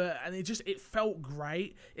and it felt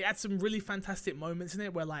great. It had some really fantastic moments in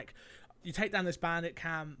it where, like, you take down this bandit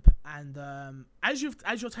camp and as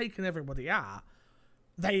you're taking everybody out,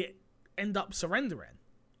 they end up surrendering.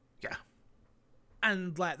 Yeah.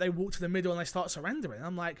 And like they walk to the middle and they start surrendering.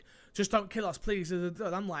 I'm like, just don't kill us, please. And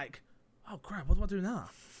I'm like, oh crap, what do I do now?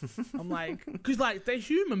 I'm like, because like they're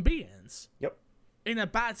human beings. Yep. In a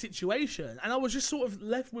bad situation, and I was just sort of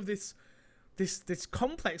left with this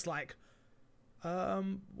complex, like,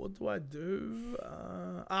 what do I do?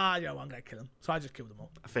 I'm gonna kill them. So I just killed them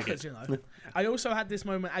all. I figured. You know, I also had this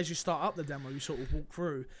moment as you start up the demo, you sort of walk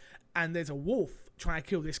through, and there's a wolf trying to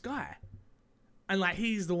kill this guy, and like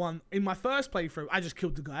he's the one in my first playthrough. I just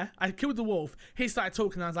killed the guy. I killed the wolf. He started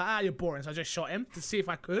talking, and I was like, you're boring. So I just shot him to see if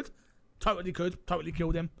I could. Totally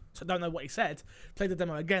killed him. So I don't know what he said. Played the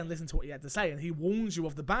demo again, listened to what he had to say, and he warns you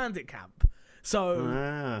of the bandit camp.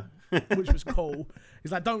 So, which was cool.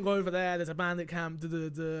 He's like, don't go over there, there's a bandit camp, all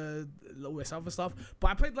this other stuff.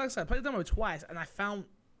 But I played, like I said, I played the demo twice, and I found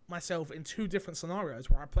myself in 2 different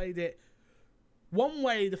scenarios where I played it one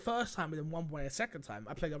way the first time and then one way a second time.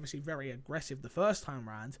 I played obviously very aggressive the first time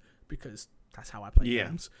round because that's how I play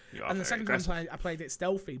games. And the second time I played it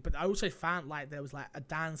stealthy, but I also found like there was like a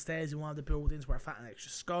downstairs in one of the buildings where I found an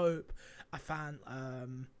extra scope. I found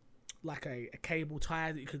like a cable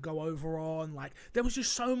tie that you could go over on. Like there was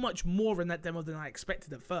just so much more in that demo than I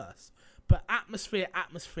expected at first. But atmosphere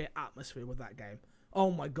with that game.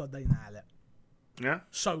 Oh my god, they nailed it. Yeah.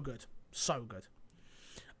 So good.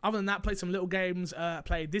 Other than that, played some little games.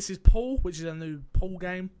 Played This Is Pool, which is a new pool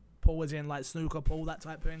game. Pool as in like snooker, pool, that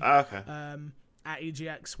type thing. Okay. at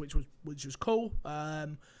EGX, which was cool.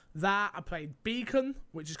 That I played Beacon,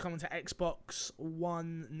 which is coming to Xbox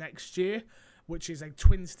One next year, which is a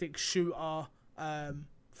twin stick shooter,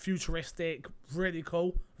 futuristic, really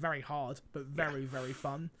cool, very hard, but very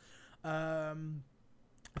fun. I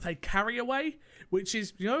played Carry Away, which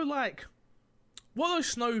is, you know, like, what are those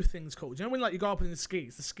snow things called? You know when like you go up in the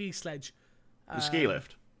skis, the ski sledge, The ski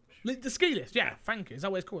lift. the ski lift. Yeah, thank you. Is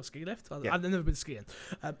that what it's called? A ski lift? Yeah. I've never been skiing.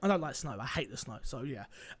 I don't like snow. I hate the snow. So yeah,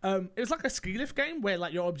 it was like a ski lift game where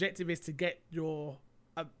like your objective is to get your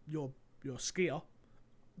skier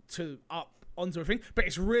to up onto a thing, but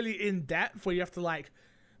it's really in depth where you have to like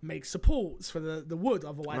make supports for the wood,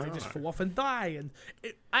 otherwise they just fall off and die. And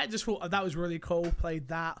I just thought that was really cool. Played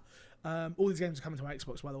that. All these games are coming to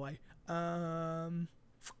Xbox, by the way.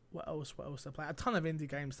 What else did I play? A ton of indie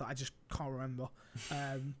games that I just can't remember.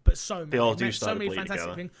 But so many. They all do so start to many bleed fantastic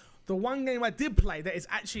together. things. The one game I did play that is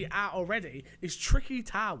actually out already is Tricky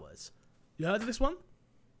Towers. You heard of this one?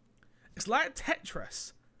 It's like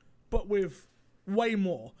Tetris, but with way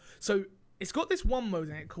more. So it's got this one mode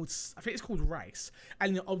in it called, I think it's called Race.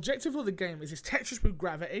 And the objective of the game is it's Tetris with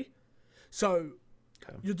gravity. So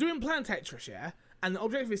you're doing plan Tetris, yeah? And the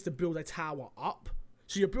objective is to build a tower up.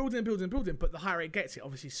 So you're building, but the higher it gets, it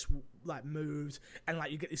obviously like moves, and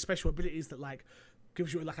like you get these special abilities that like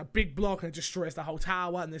gives you like a big block and it destroys the whole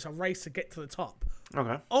tower, and there's a race to get to the top.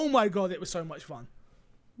 Okay. Oh my god, it was so much fun.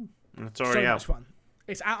 It's already So out. much fun.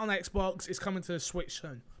 It's out on Xbox. It's coming to the Switch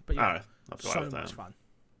soon. But yeah, Alright, I'll go so out with much that. fun.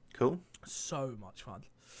 Cool. So much fun.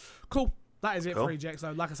 Cool. That is it Cool. for EGX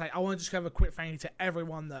though. Like I say, I want to just give a quick thank you to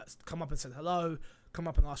everyone that's come up and said hello, come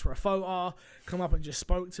up and asked for a photo, come up and just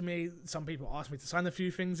spoke to me. Some people asked me to sign a few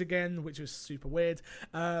things again, which was super weird.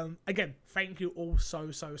 Again, thank you all so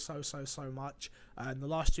much. The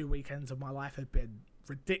last 2 weekends of my life have been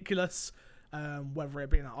ridiculous. Whether it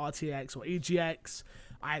be at RTX or EGX,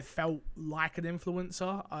 I felt like an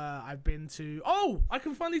influencer. I've been to... Oh, I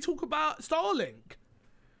can finally talk about Starlink.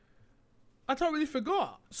 I totally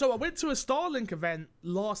forgot. So I went to a Starlink event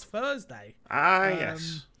last Thursday.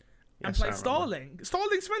 Yes. And Yes, played I remember. Starlink.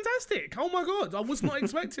 Starlink's fantastic. Oh my god, I was not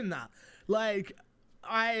expecting that. Like,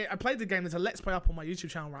 I played the game. There's a Let's Play up on my YouTube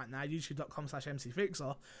channel right now,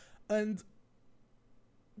 youtube.com/mcfixer. And,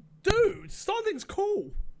 dude, Starlink's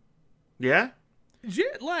cool. Yeah? Yeah,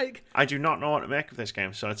 like, I do not know what to make of this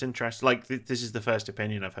game, so it's interesting. Like, this is the first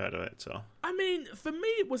opinion I've heard of it, so... I mean, for me,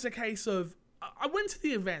 it was a case of, I went to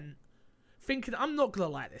the event thinking, I'm not going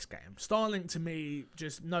to like this game. Starlink, to me,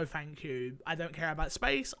 just no thank you. I don't care about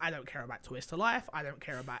space. I don't care about Twist to Life. I don't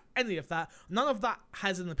care about any of that. None of that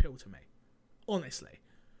has an appeal to me, honestly.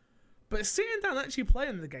 But sitting down and actually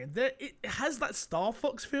playing the game, it has that Star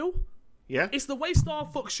Fox feel. Yeah? It's the way Star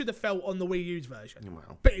Fox should have felt on the Wii U's version.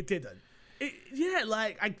 Well. But it didn't. Yeah,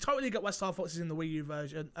 like, I totally get why Star Fox is in the Wii U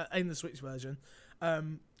version, in the Switch version.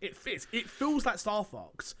 It fits. It feels like Star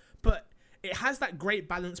Fox, but it has that great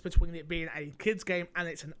balance between it being a kid's game and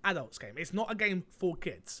it's an adult's game. It's not a game for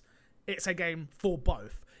kids. It's a game for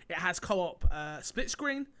both. It has co-op split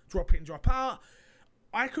screen, drop in, drop out.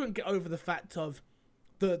 I couldn't get over the fact of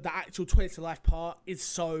the actual Twist to Life part is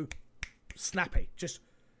so snappy. Just,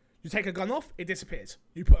 you take a gun off, it disappears.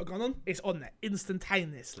 You put a gun on, it's on there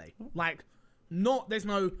instantaneously. Like, there's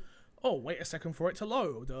no, oh, wait a second for it to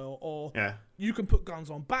load. Or Yeah. you can put guns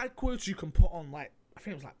on backwards. You can put on, like, I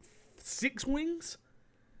think it was like 6 wings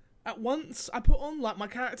at once. I put on, like, my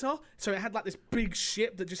character. So it had, like, this big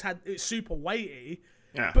ship that just it's super weighty.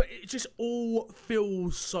 Yeah. But it just all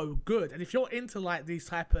feels so good. And if you're into, like, these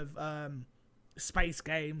type of space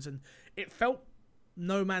games, and it felt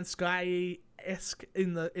No Man's Sky-esque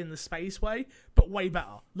in the space way, but way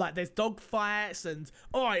better. Like, there's dogfights and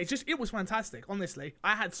it was fantastic. Honestly,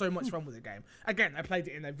 I had so much fun with the game. Again, I played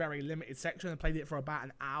it in a very limited section. I played it for about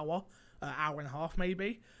an hour and a half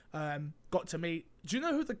maybe. Got to meet. Do you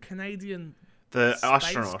know who the Canadian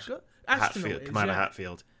Astronaut Hatfield, is? Commander Yeah.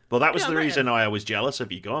 Hatfield. Well, that was Yeah, the I met reason him. I was jealous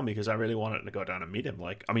of you going, because I really wanted to go down and meet him.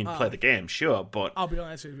 Like, I mean, play the game, sure, but I'll be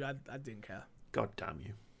honest with you, I didn't care. god damn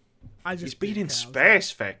you, I just he's been didn't in care. I was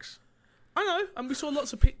space, Fix. I know, and we saw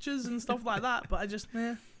lots of pictures and stuff like that, but I just,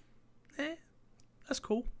 that's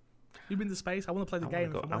cool. You've been to space. I want to play the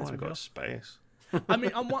game. I want to go to space. I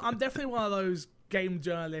mean, I'm definitely one of those game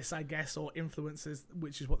journalists, I guess, or influencers,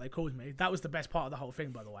 which is what they called me. That was the best part of the whole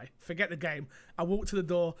thing, by the way. Forget the game. I walked to the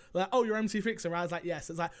door, like, oh, you're MC Fixer. I was like, yes.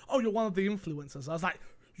 It's like, oh, you're one of the influencers. I was like,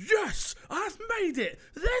 yes, I've made it.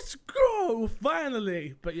 Let's go,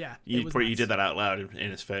 finally. But yeah, You it was you nice. did that out loud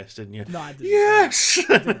in his face, didn't you? No, I didn't. Yes.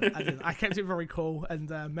 I didn't. I kept it very cool and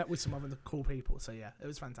met with some other cool people. So yeah, it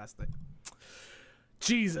was fantastic.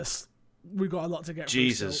 Jesus. We got a lot to get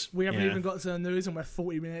Jesus, through. We haven't yeah. even got to the news, and we're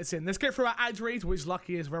 40 minutes in. Let's get through our ad read, which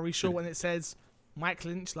lucky is very short, and it says, Mike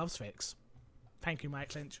Lynch loves Fix. Thank you,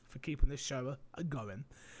 Mike Lynch, for keeping this show going.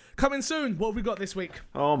 Coming soon, what have we got this week?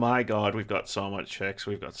 Oh my god, we've got so much Fix.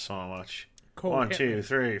 We've got so much. Cool, 1, hit 2, me.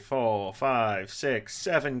 3, 4, 5, 6,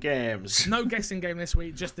 7 games. No guessing game this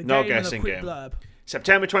week, just the No game and a guessing quick game. blurb.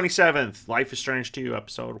 September 27th, Life is Strange 2,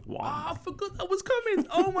 Episode 1. I forgot that was coming.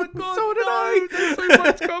 Oh my god, So did no, I. there's so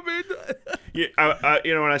much coming. You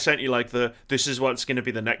know, when I sent you, like, this is what's going to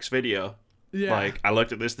be the next video. Yeah. Like, I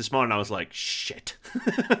looked at this morning, I was like, shit.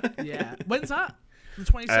 Yeah. When's that? The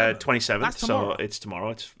 27th? 27th, That's so tomorrow. it's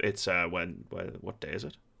tomorrow. It's what day is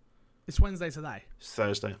it? It's Wednesday today. It's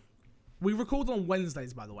Thursday. We record on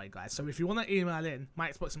Wednesdays, by the way, guys. So if you want to email in,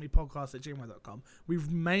 myxboxandmepodcast@gmail.com.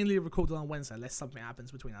 We've mainly recorded on Wednesday unless something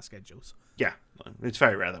happens between our schedules. Yeah, it's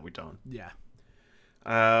very rare that we don't. Yeah.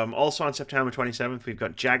 Also on September 27th, we've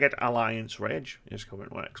got Jagged Alliance Rage is coming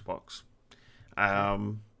to Xbox.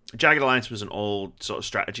 Jagged Alliance was an old sort of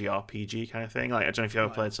strategy RPG kind of thing. Like, I don't know if you ever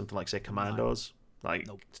Right. played something like, say, Commandos, like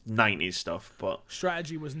Nope. 90s stuff, but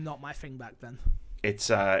Strategy was not my thing back then. it's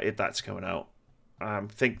that's coming out.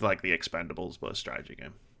 Think like the Expendables, but a strategy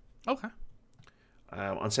game. Okay.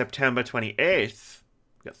 On September 28th,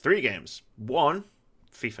 we've got 3 games. 1,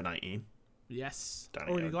 FIFA 19. Yes. Don't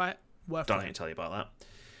Already know. got it. Worth Don't it. need to tell you about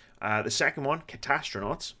that. The second one,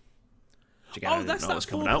 Catastronauts. Which again, I Oh, didn't that's know that was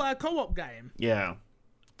coming out. 4-player co-op game. Yeah.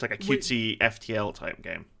 It's like a cutesy FTL type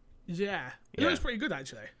game. Yeah. It Yeah. looks pretty good,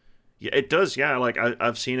 actually. Yeah, it does. Yeah, like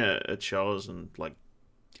I've seen it at shows, and like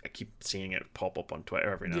I keep seeing it pop up on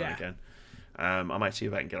Twitter every now Yeah. and again. I might see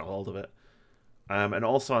if I can get a hold of it. And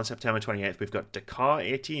also on September 28th, we've got Dakar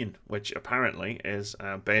 18, which apparently is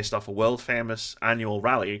based off a world famous annual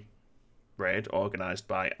rally raid organised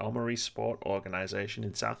by Almery Sport Organisation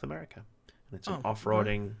in South America. And it's an Oh,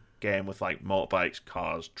 off-roading game with like motorbikes,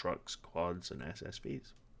 cars, trucks, quads, and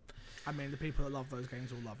SSVs. I mean, the people that love those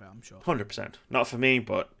games will love it, I'm sure. 100%. Not for me,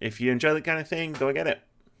 but if you enjoy that kind of thing, go get it.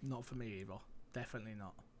 Not for me either. Definitely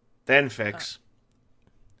not. Then Fix.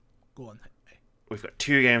 Go on. We've got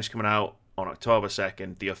 2 games coming out on October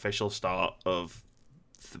 2nd, the official start of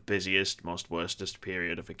the busiest, most worstest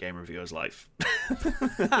period of a game reviewer's life.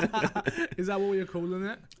 Is that what you're calling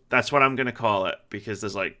it? That's what I'm going to call it, because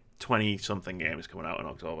there's like 20-something games coming out in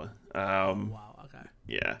October. Wow, okay.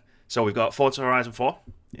 Yeah. So we've got Forza Horizon 4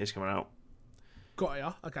 is coming out Got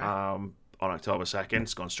ya. Okay. on October 2nd.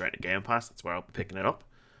 It's gone straight to Game Pass. That's where I'll be picking it up.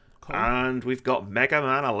 Cool. And we've got Mega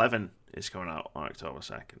Man 11 is coming out on October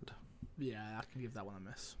 2nd. Yeah, I can give that one a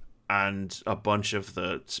miss. And a bunch of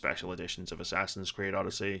the special editions of Assassin's Creed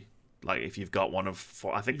Odyssey. Like, if you've got one of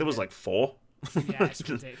 4, I think there was like 4, Yeah, it's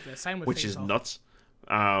ridiculous. Same with which is FIFA. nuts.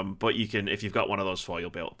 But you can, if you've got one of those 4,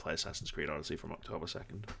 you'll be able to play Assassin's Creed Odyssey from October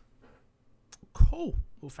 2nd. Cool.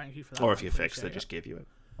 Well, thank you for that. Or if I you fix, they appreciate just give you it.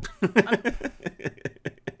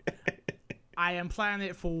 I am playing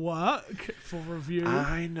it for work, for review.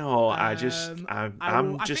 I know. I'm I just think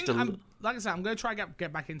a. like I said, I'm going to try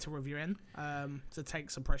get back into reviewing to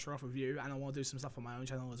take some pressure off of you, and I want to do some stuff on my own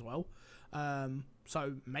channel as well.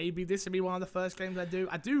 So maybe this will be one of the first games I do.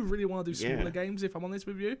 I do really want to do smaller Yeah. games, if I'm honest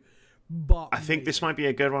with you. But I think this might be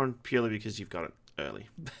a good one purely because you've got it early.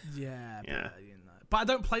 yeah, Yeah. But, you know. But I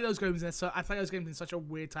don't play those games I play those games in such a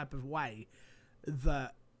weird type of way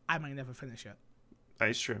that I may never finish it. That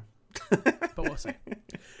is true. But we'll see.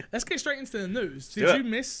 Let's get straight into the news. do Did it. you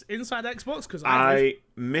miss Inside Xbox? Because I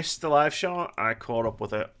missed the live show. I caught up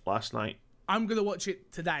with it last night. I'm gonna watch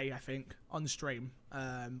it today, I think, on stream.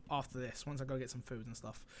 After this, once I go get some food and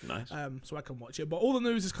stuff, Nice. so I can watch it. But all the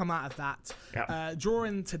news has come out of that. Yeah.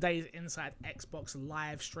 During today's Inside Xbox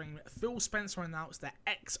live stream, Phil Spencer announced that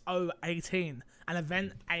XO18, an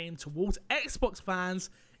event aimed towards Xbox fans,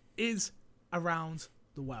 is around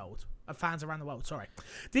the world. Fans around the world, sorry.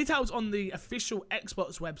 Details on the official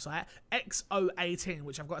Xbox website, XO18,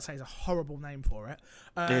 which I've got to say is a horrible name for it,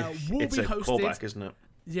 will it's be a hosted. callback, isn't it?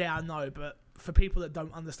 Yeah, I know, but for people that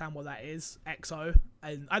don't understand what that is, XO,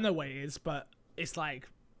 and I know what it is, but it's like,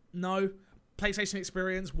 no, PlayStation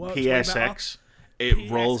Experience works way better. PSX.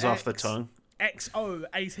 It rolls off the PSX. tongue.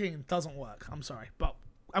 XO18 doesn't work, I'm sorry, but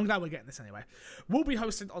I'm glad we're getting this anyway. Will be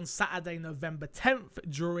hosted on Saturday, November 10th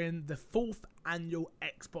during the 4th annual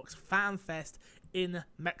Xbox Fan Fest in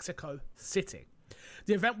Mexico City.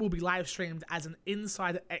 The event will be live streamed as an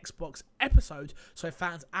Inside Xbox episode, so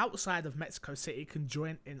fans outside of Mexico City can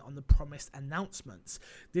join in on the promised announcements.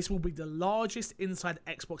 This will be the largest Inside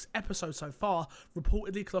Xbox episode so far,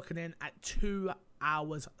 reportedly clocking in at 2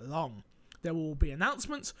 hours long. There will be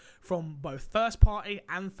announcements from both first-party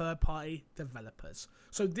and third-party developers.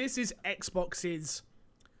 So this is Xbox's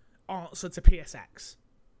answer to PSX.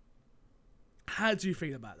 How do you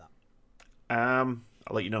feel about that?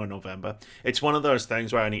 I'll let you know in November. It's one of those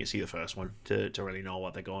things where I need to see the first one to really know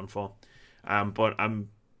what they're going for. But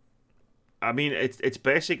I mean, it's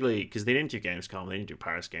basically because they didn't do Gamescom, they didn't do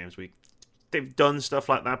Paris Games Week. They've done stuff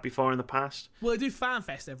like that before in the past. Well, they do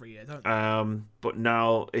FanFest every year, don't they? But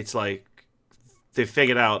now it's like they've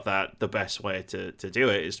figured out that the best way to do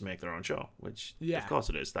it is to make their own show, which of course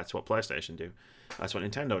it is. That's what PlayStation do. That's what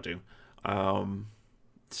Nintendo do.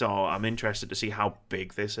 So I'm interested to see how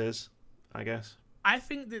big this is, I guess. I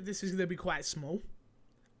think that this is going to be quite small,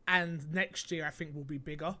 and next year I think will be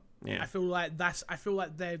bigger. Yeah. I feel like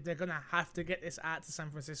they're going to have to get this out to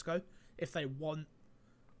San Francisco if they want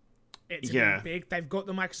it to be big. They've got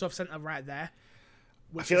the Microsoft Center right there.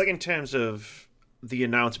 I feel like in terms of the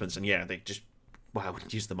announcements, and they just I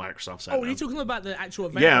wouldn't use the Microsoft Center. Oh, are you talking about the actual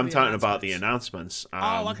event? Yeah, I'm talking about the announcements.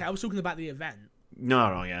 Okay. I was talking about the event. No,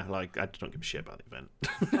 like I don't give a shit about the event.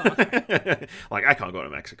 Okay. Like I can't go to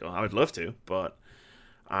Mexico. I would love to, but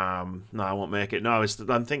no, I won't make it. No,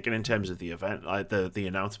 I'm thinking in terms of the event, like the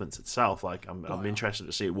announcements itself. Like I'm interested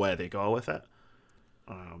to see where they go with it.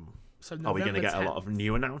 So are we going to get 10th. a lot of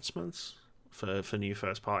new announcements for new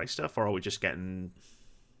first party stuff, or are we just getting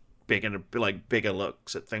bigger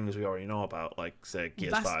looks at things we already know about, like say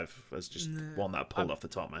Gears 5 as just one that pulled off the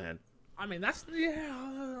top of my head. I mean, that's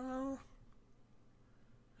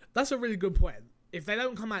a really good point. If they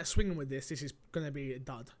don't come out swinging with this is going to be a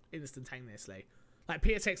dud instantaneously. Like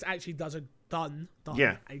PSX actually done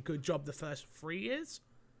a good job the first 3 years.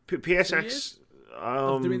 PSX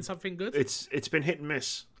of doing something good. It's been hit and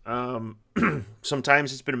miss.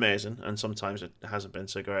 Sometimes it's been amazing, and sometimes it hasn't been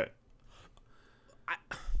so great.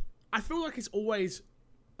 I feel like it's always,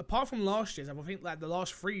 apart from last year's, I think like the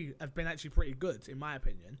last 3 have been actually pretty good, in my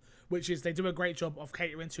opinion, which is they do a great job of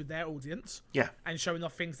catering to their audience and showing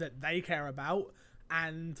off things that they care about,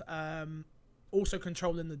 and also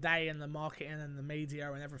controlling the day and the marketing and the media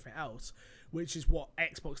and everything else, which is what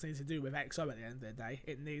Xbox needs to do with XO at the end of the day.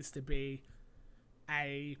 It needs to be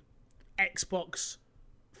a Xbox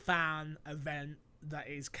fan event that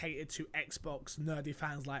is catered to Xbox nerdy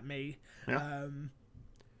fans like me. And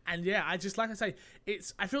I just, like I say,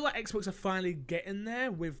 I feel like Xbox are finally getting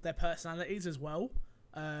there with their personalities as well.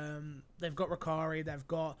 They've got Ricari, they've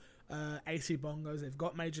got AC Bongos, they've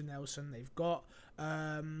got Major Nelson, they've got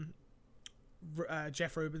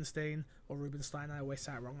Jeff Rubenstein, or Rubenstein, I always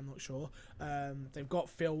say it wrong, I'm not sure. They've got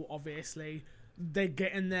Phil, obviously. They're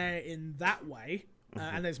getting there in that way.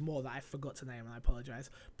 And there's more that I forgot to name, and I apologise.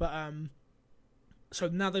 But so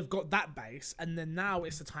now they've got that base, and then now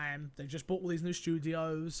it's the time. They've just bought all these new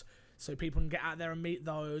studios, so people can get out there and meet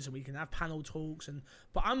those, and we can have panel talks.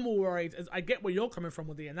 But I'm more worried. I get where you're coming from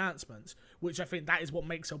with the announcements, which I think that is what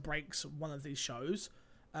makes or breaks one of these shows.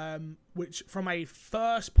 Which, from a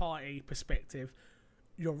first-party perspective,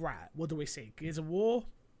 you're right. What do we see? Gears of War,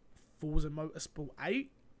 Forza Motorsport 8,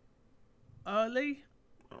 early.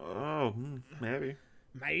 Oh, maybe.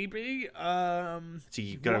 So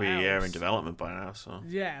you've got to be a year in development by now, so.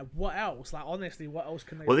 Yeah, what else? Like, honestly, what else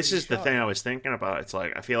can they Well, this is the thing I was thinking about. It's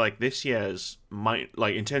like, I feel like this year's might,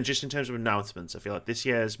 like, in terms of announcements, I feel like this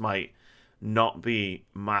year's might not be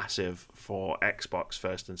massive for Xbox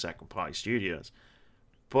first and second party studios.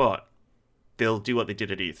 But they'll do what they did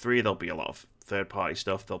at E3. There'll be a lot of third-party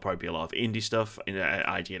stuff. There'll probably be a lot of indie stuff,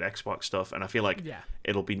 ID at Xbox stuff, and I feel like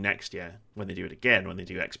it'll be next year when they do it again, when they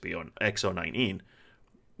do XO19,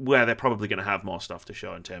 where they're probably going to have more stuff to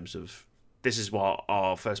show in terms of this is what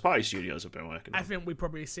our first-party studios have been working on. I think we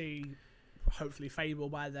probably see, hopefully, Fable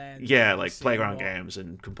by then. Yeah, like Playground Games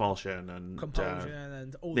and Compulsion and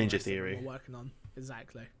all Ninja the Theory we're working on.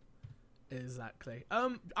 Exactly.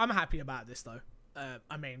 I'm happy about this though.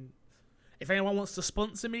 I mean, if anyone wants to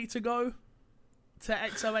sponsor me to go to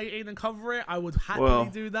XO18 and cover it, I would happily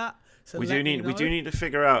do that. So we do need to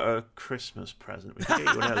figure out a Christmas present. We can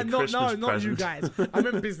get you another Christmas present. Not you guys. I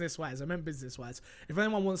meant business wise. If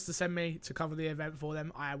anyone wants to send me to cover the event for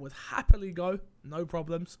them, I would happily go. No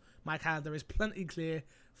problems. My calendar is plenty clear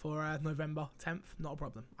for November 10th. Not a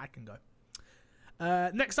problem. I can go.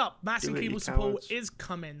 Next up, mouse and keyboard support is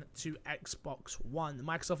coming to Xbox One.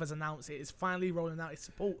 Microsoft has announced it is finally rolling out its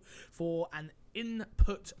support for an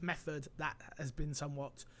input method that has been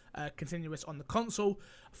somewhat continuous on the console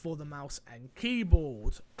for the mouse and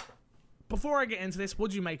keyboard. Before I get into this,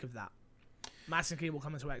 what do you make of that? Mouse and keyboard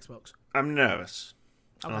coming to Xbox. I'm nervous.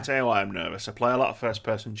 Okay. And I'll tell you why I'm nervous. I play a lot of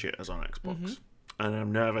first-person shooters on Xbox. And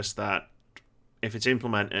I'm nervous that if it's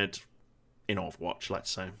implemented in Overwatch,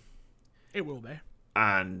 let's say, it will be,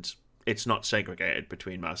 and it's not segregated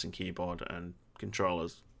between mouse and keyboard and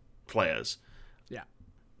controllers players,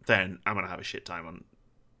 then I'm gonna have a shit time on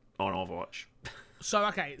Overwatch. So,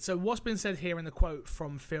 okay, so what's been said here in the quote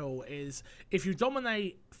from Phil is, if you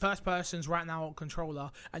dominate first persons right now on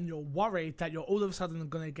controller and you're worried that you're all of a sudden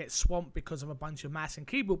going to get swamped because of a bunch of mouse and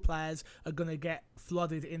keyboard players are going to get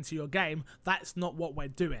flooded into your game, that's not what we're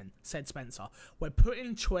doing, said Spencer. We're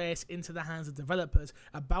putting choice into the hands of developers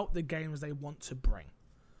about the games they want to bring.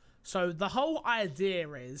 So the whole idea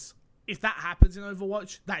is, if that happens in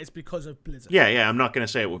Overwatch, that is because of Blizzard. Yeah, I'm not going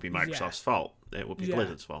to say it would be Microsoft's fault. It would be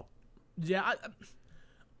Blizzard's fault. Yeah,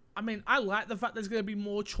 I mean, I like the fact there's going to be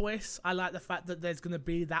more choice. I like the fact that there's going to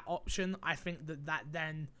be that option. I think that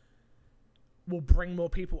then will bring more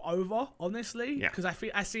people over, honestly. Because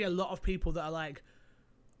I see a lot of people that are like,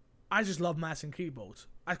 I just love mouse and keyboard.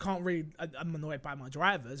 I can't read. I'm annoyed by my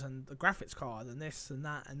drivers and the graphics card and this and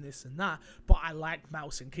that and this and that. But I like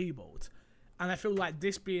mouse and keyboard. And I feel like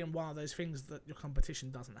this being one of those things that your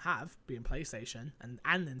competition doesn't have, being PlayStation and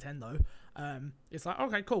Nintendo, it's like,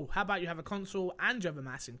 okay, cool. How about you have a console and you have a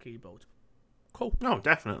mouse and keyboard? Cool. No,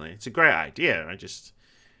 definitely. It's a great idea. It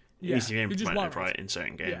needs to be implemented right in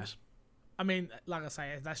certain games. Yeah. I mean, like I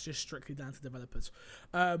say, that's just strictly down to developers.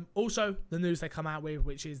 Also, the news they come out with,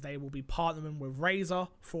 which is they will be partnering with Razer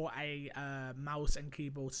for a mouse and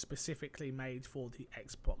keyboard specifically made for the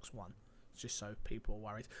Xbox One. Just so people are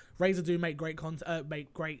worried. Razer do make great products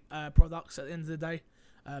at the end of the day.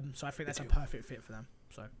 So I think that's a perfect fit for them.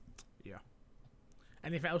 So, yeah.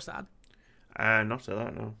 Anything else to add? Not to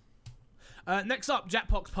that, no. Next up,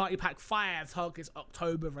 Jackbox Party Pack 5 targets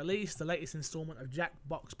October release. The latest installment of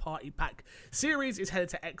Jackbox Party Pack series is headed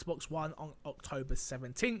to Xbox One on October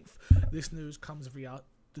 17th. This news comes via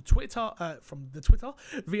Twitter from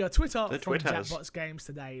Jackbox Games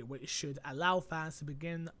today, which should allow fans to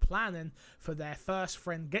begin planning for their first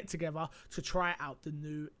friend get-together to try out the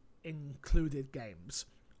new included games.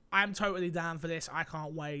 I'm totally down for this. I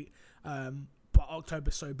can't wait. But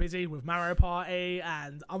October's so busy with Mario Party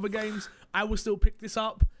and other games. I will still pick this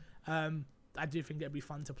up. I do think it'd be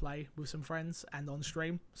fun to play with some friends and on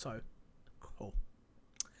stream. So, cool.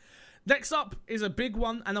 Next up is a big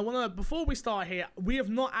one, and I want to, before we start here, we have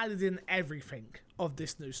not added in everything of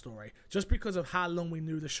this news story, just because of how long we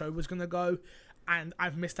knew the show was going to go, and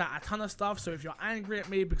I've missed out a ton of stuff, so if you're angry at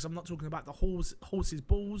me because I'm not talking about the horse's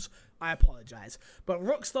balls, I apologize. But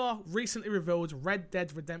Rockstar recently revealed Red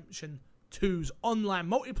Dead Redemption 2's online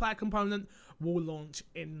multiplayer component will launch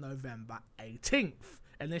in November 18th,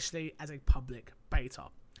 initially as a public beta.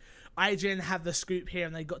 IGN had the scoop here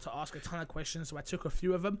and they got to ask a ton of questions, so I took a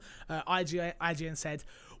few of them. IGN said,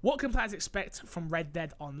 what can players expect from Red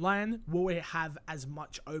Dead Online? Will it have as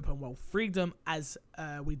much open world freedom as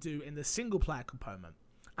we do in the single player component?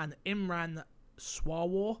 And Imran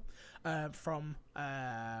Swawar from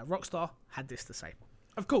Rockstar had this to say.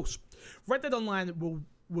 Of course, Red Dead Online will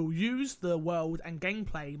use the world and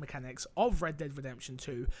gameplay mechanics of Red Dead Redemption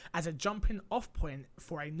 2 as a jumping off point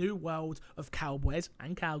for a new world of cowboys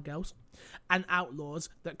and cowgirls and outlaws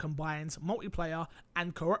that combines multiplayer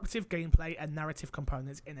and cooperative gameplay and narrative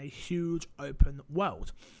components in a huge open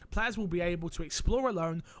world. Players will be able to explore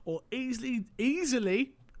alone or easily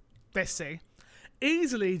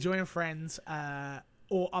join friends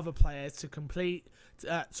or other players to compete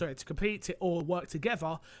or work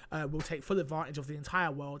together. Will take full advantage of the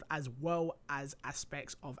entire world as well as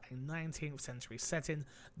aspects of a 19th century setting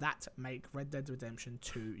that make Red Dead Redemption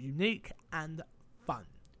 2 unique and fun.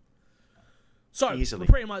 So, we're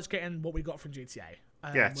pretty much getting what we got from GTA.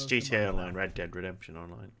 It's GTA Online, Red Dead Redemption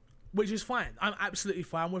Online. Which is fine. I'm absolutely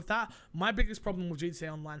fine with that. My biggest problem with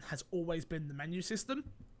GTA Online has always been the menu system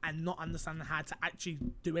and not understanding how to actually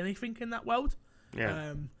do anything in that world.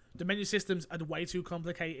 Yeah. The menu systems are way too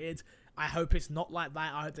complicated. I hope it's not like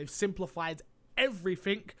that. I hope they've simplified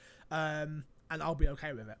everything, and I'll be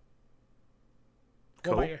okay with it.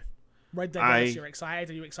 Cool. What about you? Red Dead, you're excited?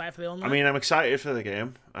 Are you excited for the online? I mean, I'm excited for the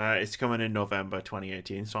game. It's coming in November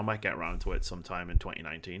 2018, so I might get around to it sometime in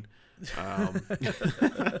 2019.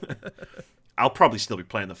 I'll probably still be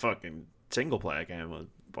playing the fucking single-player game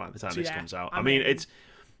by the time this comes out. I mean,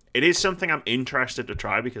 it is something I'm interested to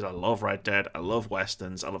try because I love Red Dead, I love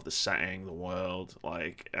westerns, I love the setting, the world,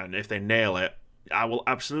 and if they nail it, I will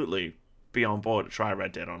absolutely be on board to try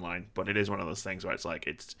Red Dead Online. But it is one of those things where it's like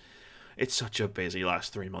it's such a busy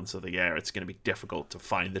last 3 months of the year. It's going to be difficult to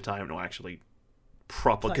find the time to actually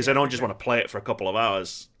properly, because I don't just want to play it for a couple of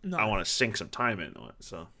hours. No. I want to sink some time into it.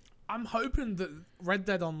 So I'm hoping that Red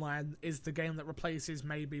Dead Online is the game that replaces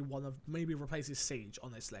replaces Siege,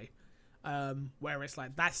 honestly. Where it's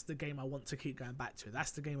like, that's the game I want to keep going back to.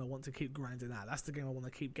 That's the game I want to keep grinding out. That's the game I want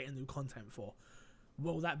to keep getting new content for.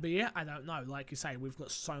 Will that be it? I don't know. Like you say, we've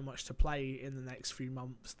got so much to play in the next few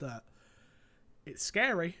months that it's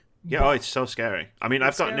scary. Yeah, it's so scary. I mean,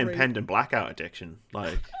 I've got an scary. impending blackout addiction.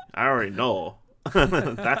 Like, I already know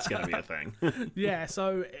that's going to be a thing. Yeah,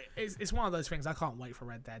 so it's one of those things. I can't wait for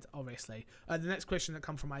Red Dead, obviously. The next question that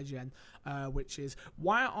comes from IGN, which is,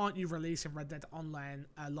 why aren't you releasing Red Dead Online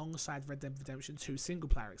alongside Red Dead Redemption 2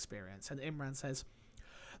 single-player experience? And Imran says,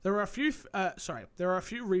 there are a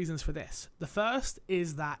few reasons for this. The first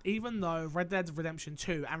is that even though Red Dead Redemption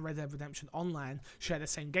 2 and Red Dead Redemption Online share the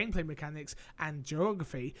same gameplay mechanics and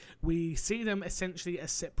geography, we see them essentially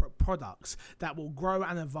as separate products that will grow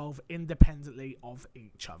and evolve independently of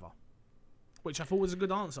each other. Which I thought was a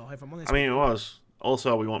good answer, if I'm honest. I mean, it was.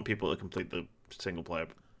 Also, we want people to complete the single player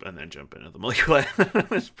and then jump into the multiplayer.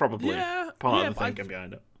 That's probably part of the thinking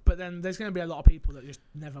behind it. But then there's going to be a lot of people that just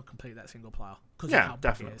never complete that single player because of how big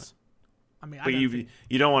definitely. it is. I mean, But you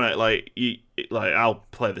don't want to like I'll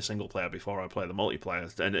play the single player before I play the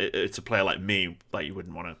multiplayer, and it's a player like me, like you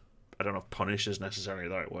wouldn't want to. I don't know if punish is necessarily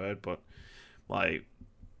the right word, but like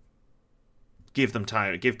give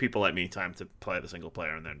people like me time to play the single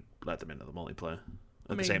player and then let them into the multiplayer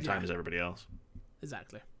at the same time as everybody else.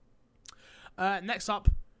 Exactly. Next up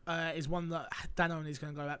is one that Dan Only's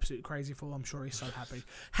going to go absolutely crazy for. I'm sure he's so happy.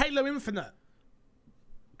 Halo Infinite.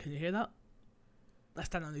 Can you hear that? That's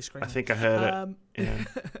Dan Only's screaming. I think I heard it.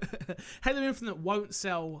 Yeah. Halo Infinite won't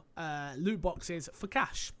sell loot boxes for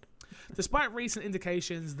cash. Despite recent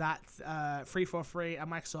indications that 343 and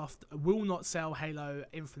Microsoft will not sell Halo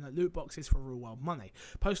Infinite loot boxes for real-world money.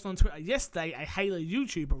 Posted on Twitter yesterday, a Halo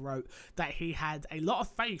YouTuber wrote that he had a lot of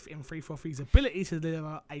faith in 343's ability to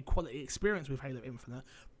deliver a quality experience with Halo Infinite,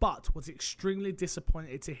 but was extremely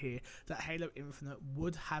disappointed to hear that Halo Infinite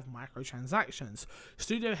would have microtransactions.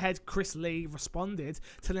 Studio head Chris Lee responded,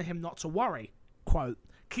 telling him not to worry. Quote,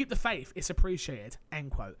 "Keep the faith, it's appreciated,"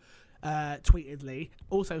 end quote. Tweeted Lee,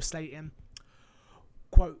 also stating,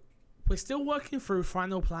 quote, "We're still working through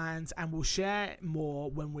final plans and we'll share more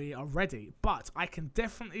when we are ready, but I can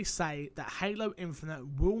definitely say that Halo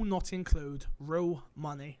Infinite will not include real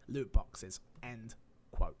money loot boxes," end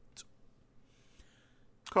quote.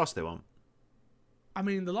 Of course they won't. I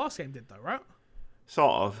mean, the last game did though, right?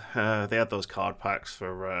 Sort of. They had those card packs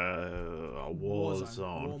for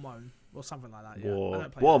Warzone. War Mode, or something like that, yeah.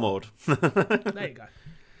 War Mode. There you go.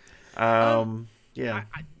 Yeah.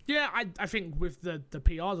 I think with the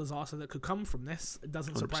PR disaster that could come from this, it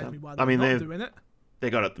doesn't surprise 100%. me why they're not doing it. They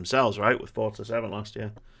got it themselves, right, with Forza 7 last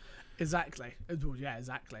year. Exactly. Well, yeah,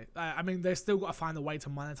 exactly. I mean, they've still got to find a way to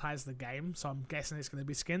monetize the game, so I'm guessing it's going to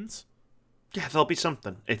be skins. Yeah, there'll be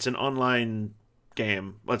something. It's an online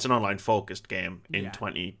game. Well, it's an online-focused game in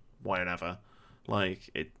 20 whatever. Like,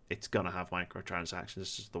 it's going to have microtransactions.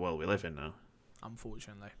 This is the world we live in now.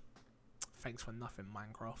 Unfortunately. Thanks for nothing,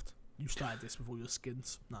 Minecraft. You started this with all your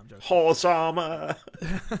skins. No, I'm joking. Horse armor!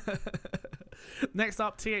 Next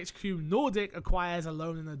up, THQ Nordic acquires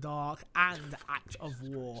Alone in the Dark and Act of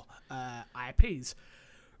War IPs.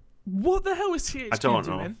 What the hell is THQ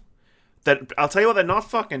doing? I'll tell you what they're not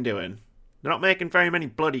fucking doing. They're not making very many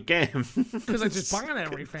bloody games. Because they're just buying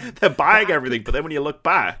everything. They're buying everything, but then when you look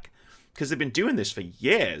back, because they've been doing this for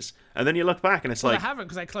years, and then you look back and it's like... They haven't,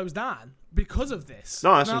 because they closed down because of this.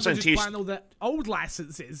 No, that's what I'm saying. They're just buying all the old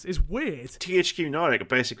licenses. It's weird. THQ Nordic are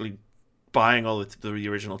basically buying all the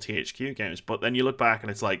original THQ games, but then you look back and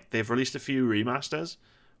it's like they've released a few remasters,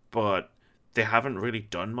 but they haven't really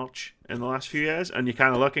done much in the last few years, and you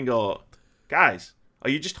kind of look and go, guys, are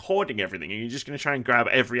you just hoarding everything? Are you just going to try and grab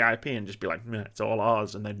every IP and just be like, nah, it's all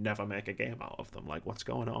ours, and then never make a game out of them? Like, what's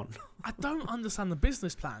going on? I don't understand the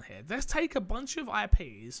business plan here. Let's take a bunch of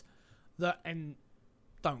IPs that, and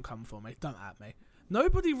don't come for me, don't at me,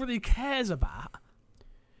 nobody really cares about.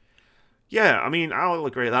 Yeah, I mean, I'll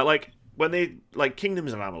agree with that. Like, when they, like,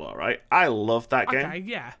 Kingdoms of Amalur, right? I love that game. Okay,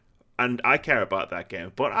 yeah. And I care about that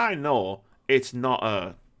game, but I know it's not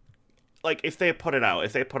a... Like, if they put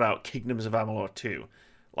out Kingdoms of Amalur 2,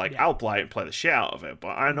 like, I'll buy it and play the shit out of it, but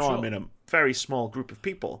I know I'm in a very small group of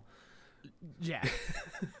people. Yeah.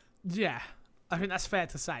 Yeah. I think that's fair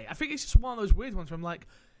to say. I think it's just one of those weird ones where I'm like,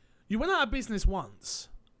 you went out of business once.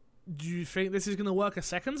 Do you think this is going to work a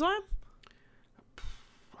second time?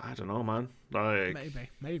 I don't know, man. Like,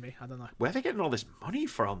 Maybe. I don't know. Where are they getting all this money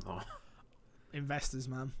from, though? Investors,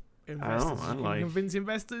 man. Investors. I don't know, man. You can convince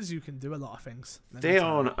investors, you can do a lot of things. They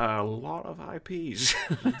own a lot of IPs.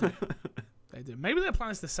 They do. Maybe their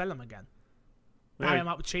plan is to sell them again. Buy them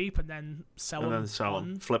up cheap and then sell them,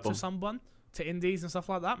 flip them to someone, to indies and stuff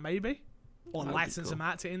like that, maybe. Or license them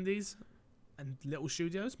out to indies and little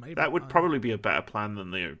studios, maybe. That would probably be a better plan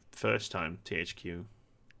than the first time THQ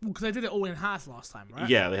because they did it all in house last time, right?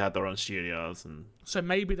 Yeah, they had their own studios, and So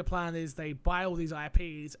maybe the plan is they buy all these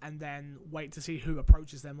IPs and then wait to see who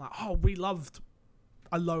approaches them. Like, oh, we loved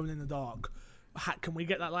Alone in the Dark. Can we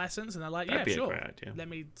get that license? And they're like, that'd yeah, be sure. a great idea. Let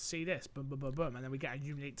me see this. Boom, boom, boom, boom. And then we get a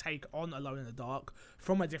unique take on Alone in the Dark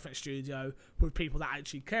from a different studio with people that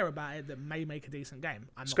actually care about it that may make a decent game.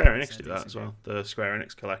 I'm not Square promising Enix a do that decent as well. game. The Square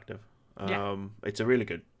Enix Collective. Yeah. It's a really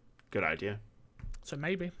good idea. So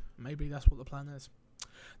maybe that's what the plan is.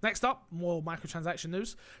 Next up, more microtransaction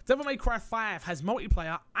news. Devil May Cry 5 has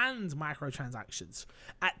multiplayer and microtransactions.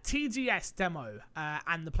 At TGS demo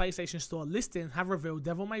and the PlayStation Store listings have revealed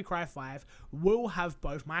Devil May Cry 5 will have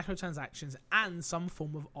both microtransactions and some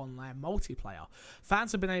form of online multiplayer.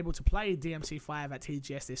 Fans have been able to play DMC5 at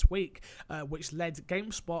TGS this week, which led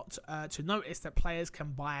GameSpot to notice that players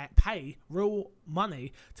can pay real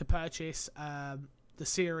money to purchase the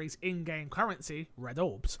series' in-game currency, red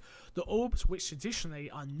orbs. The orbs, which traditionally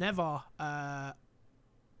are never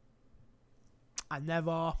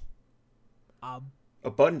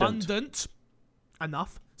abundant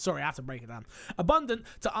enough. Sorry, I have to break it down. Abundant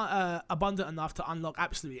enough to unlock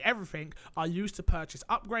absolutely everything, are used to purchase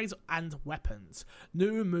upgrades and weapons,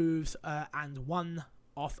 new moves, and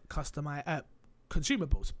one-off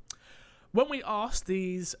consumables. When we asked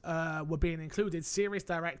these were being included, series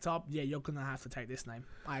director, yeah, you're gonna have to take this name.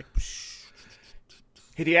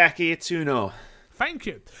 Hideaki Itsuno. Thank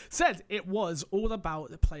you. Said it was all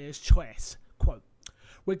about the player's choice. Quote: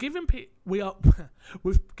 We're giving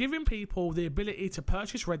people the ability to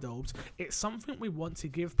purchase red orbs. It's something we want to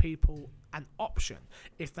give people an option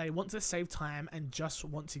if they want to save time and just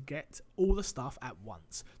want to get all the stuff at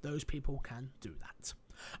once. Those people can do that.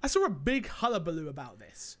 I saw a big hullabaloo about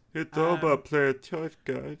this. It's all about player choice,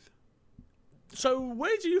 guys. So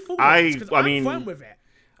where do you fall? I I'm mean, fine with it.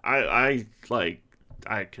 I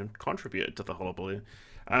can contribute to the hullabaloo.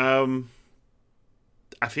 I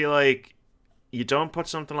feel like you don't put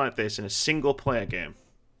something like this in a single player game,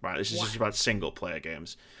 right? This is just about single player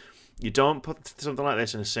games. You don't put something like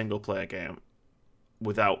this in a single player game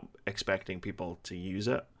without expecting people to use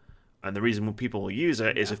it. And the reason people will use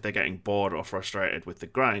it is if they're getting bored or frustrated with the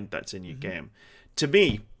grind that's in your game. To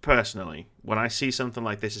me, personally, when I see something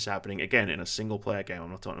like this is happening, again, in a single-player game, I'm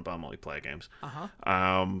not talking about multiplayer games,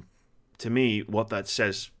 to me, what that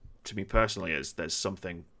says to me personally is there's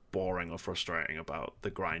something boring or frustrating about the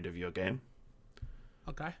grind of your game.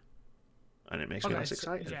 Okay. And it makes me less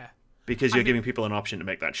excited. Yeah. Because you're giving people an option to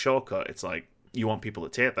make that shortcut. It's like, you want people to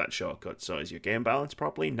take that shortcut, so is your game balanced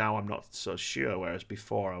properly? Now I'm not so sure, whereas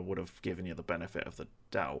before I would have given you the benefit of the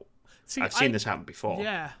doubt. See, I've seen this happen before.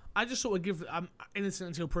 Yeah, I just sort of give innocent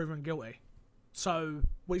until proven guilty. So,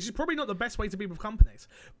 which is probably not the best way to be with companies.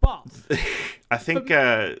 But I think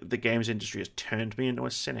the games industry has turned me into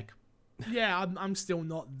a cynic. Yeah, I'm still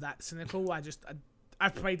not that cynical.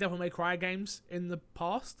 I've played Devil May Cry games in the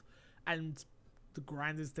past, and the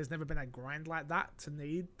grind there's never been a grind like that to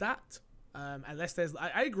need that. Unless there's,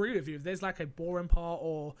 I agree with you. If there's like a boring part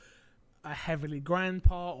or a heavily grind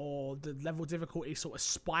part, or the level difficulty sort of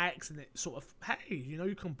spikes and it sort of, hey,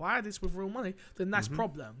 you can buy this with real money, then that's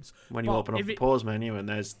problems. When you open up the pause menu and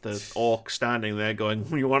there's the orc standing there going,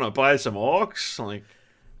 "You want to buy some orcs?" Like,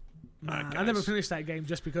 I never finished that game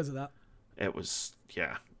just because of that. It was,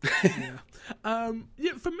 yeah.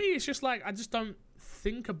 Yeah, for me, it's just like I just don't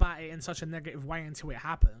think about it in such a negative way until it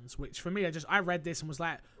happens. Which for me, I read this and was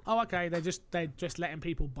like, oh, okay, they're just letting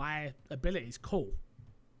people buy abilities. Cool,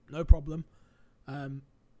 no problem.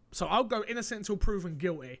 So I'll go innocent until proven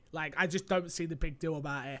guilty. Like, I just don't see the big deal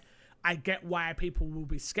about it. I get why people will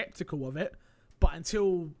be skeptical of it, but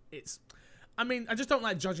until it's, I just don't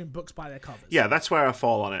like judging books by their covers. Yeah, that's where I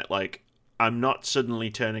fall on it. Like, I'm not suddenly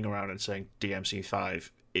turning around and saying DMC5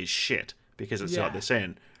 is shit because it's not the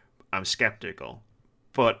same. I'm skeptical.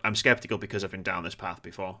 But I'm skeptical because I've been down this path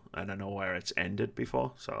before, and I know where it's ended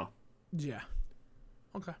before, so... Yeah.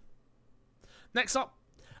 Okay. Next up,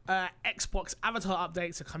 Xbox Avatar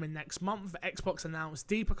updates are coming next month. Xbox announced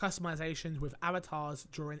deeper customizations with avatars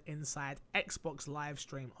during Inside Xbox live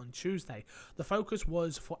stream on Tuesday. The focus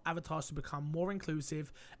was for avatars to become more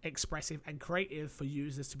inclusive, expressive, and creative for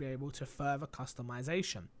users to be able to further customize.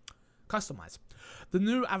 The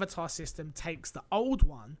new avatar system takes the old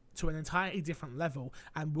one to an entirely different level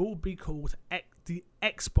and will be called the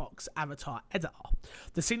Xbox Avatar Editor.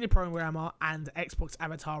 The senior programmer and Xbox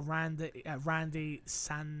Avatar Randy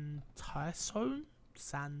Santosion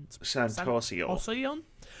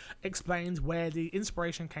explained where the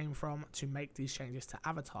inspiration came from to make these changes to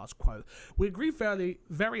avatars. Quote, "We agreed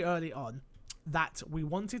very early on that we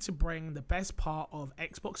wanted to bring the best part of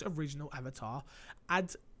Xbox original Avatar,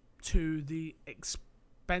 add to the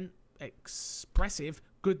expressive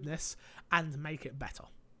goodness and make it better.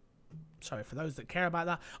 So for those that care about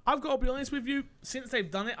that, I've got to be honest with you, since they've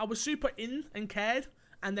done it, I was super in and cared,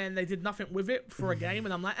 and then they did nothing with it for a game,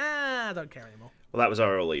 and I'm like, I don't care anymore. Well, that was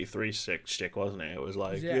our early 360 shtick, wasn't it? It was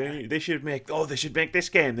like, Yeah. they should make this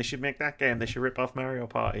game, they should make that game, they should rip off Mario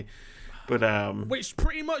Party. But Which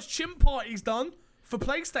pretty much Chimp Party's done for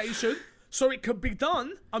PlayStation, so it could be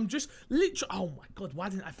done. I'm just literally, oh my god, why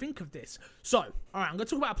didn't I think of this? So, alright, I'm going to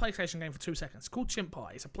talk about a PlayStation game for 2 seconds. It's called Chimp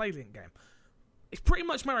Party. It's a Playlink game. It's pretty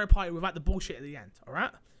much Mario Party without the bullshit at the end,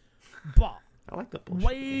 alright? But I like that bullshit.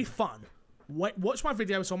 way fun. Watch my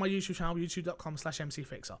video. It's on my YouTube channel,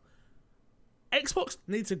 youtube.com/mcfixer. Xbox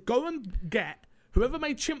needs to go and get whoever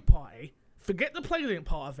made Chimp Party, forget the Playlink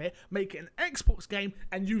part of it, make it an Xbox game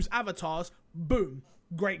and use avatars. Boom.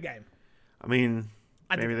 Great game. I mean,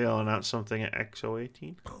 maybe they'll announce something at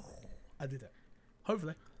XO18. I did it.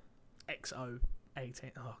 Hopefully.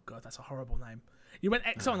 XO18. Oh, God, that's a horrible name. You went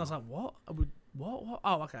XO and I was like, what? What?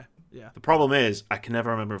 Oh, okay. Yeah. The problem is, I can never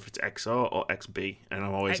remember if it's XO or XB, and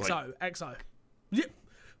I'm always XO. Yeah.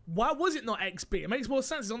 Why was it not XB? It makes more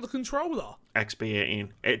sense. It's on the controller. XB18.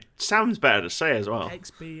 It sounds better to say as well.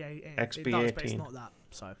 XB18. XB18. It does, but it's not that.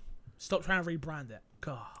 So, stop trying to rebrand it.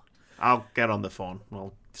 God. I'll get on the phone.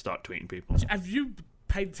 I'll start tweeting people. Have you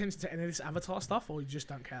paid attention to any of this Avatar stuff, or you just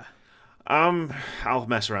don't care? I'll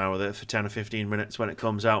mess around with it for 10 or 15 minutes when it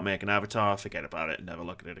comes out, make an avatar, forget about it, and never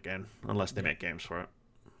look at it again. Unless they make games for it.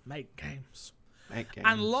 Make games. Make games.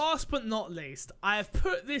 And last but not least, I have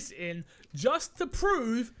put this in just to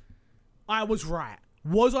prove I was right.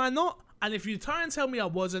 Was I not? And if you try and tell me I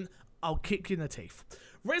wasn't, I'll kick you in the teeth.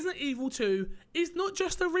 Resident Evil 2 is not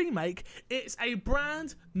just a remake, it's a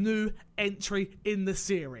brand new entry in the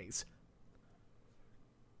series.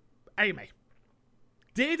 Amy,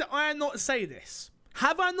 did I not say this?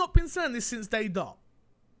 Have I not been saying this since day dot?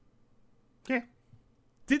 Yeah.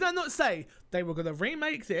 Did I not say they were going to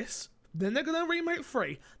remake this, then they're going to remake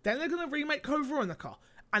 3, then they're going to remake Code Veronica,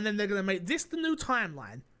 and then they're going to make this the new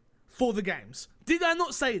timeline for the games? Did I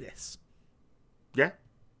not say this? Yeah.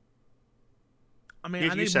 I mean, You,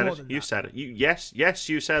 I you need said more it. than You that. said it. Yes,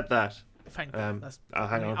 you said that. Thank you. Hang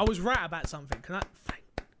on. I was right about something. Can I?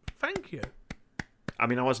 Thank you. I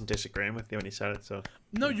mean, I wasn't disagreeing with you when you said it, so...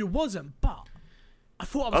 No, you wasn't, but I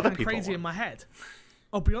thought I was Other going people crazy were. in my head.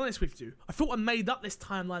 I'll be honest with you. I thought I made up this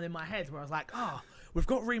timeline in my head where I was like, we've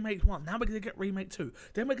got remake 1, now we're going to get remake 2,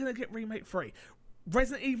 then we're going to get remake 3.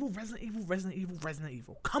 Resident Evil.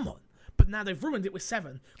 Come on. But now they've ruined it with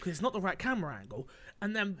 7 because it's not the right camera angle.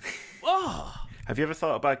 And then, Have you ever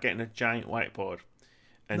thought about getting a giant whiteboard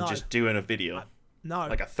and No. just doing a video? no.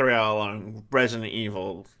 Like a 3-hour long Resident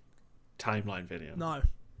Evil timeline video? No.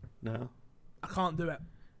 No? I can't do it.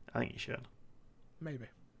 I think you should. Maybe.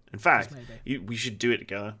 In fact, maybe. we should do it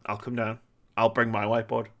together. I'll come down. I'll bring my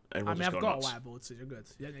whiteboard. And we'll I mean, just I've go got nuts. a whiteboard, so you're good.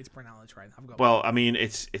 You don't need to bring it on the train. I've got Well, I mean,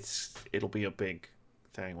 it'll be a big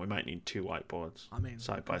thing. We might need 2 whiteboards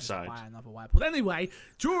side by just side. buy another whiteboard. Anyway,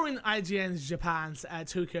 during IGN's Japan's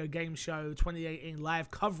Tokyo Game Show 2018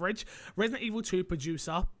 live coverage, Resident Evil 2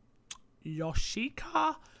 producer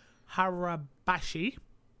Yoshika Hirabayashi.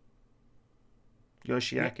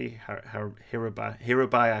 Yoshiaki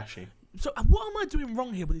Hirabayashi. So, what am I doing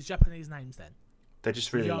wrong here with these Japanese names then? They're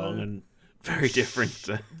just really long and very different.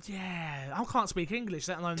 Yeah, I can't speak English,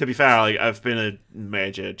 let alone. To be fair, I've been a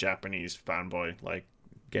major Japanese fanboy, like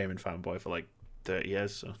gaming fanboy, for like 30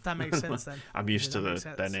 years. So That makes sense then. I'm used Yeah, that to makes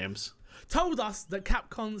sense. their names. Told us that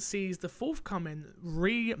Capcom sees the forthcoming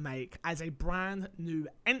remake as a brand new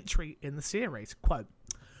entry in the series. Quote,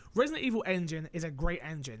 Resident Evil engine is a great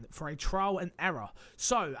engine for a trial and error.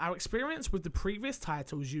 So, our experience with the previous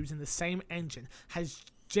titles using the same engine has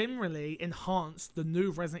generally enhanced the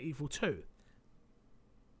new Resident Evil 2.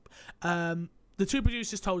 The two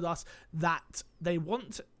producers told us that they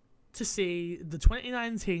want to see the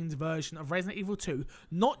 2019's version of Resident Evil 2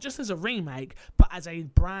 not just as a remake, but as a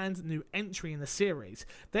brand new entry in the series.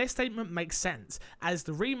 Their statement makes sense, as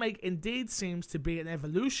the remake indeed seems to be an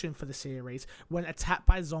evolution for the series when attacked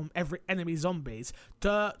by enemy zombies,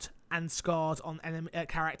 dirt and scars on enemy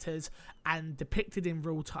characters, and depicted in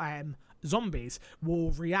real time. Zombies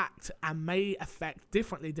will react and may affect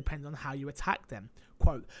differently depending on how you attack them.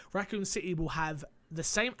 Quote, Raccoon City will have the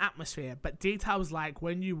same atmosphere, but details like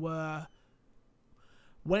when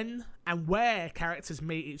and where characters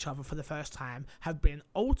meet each other for the first time have been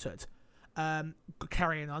altered.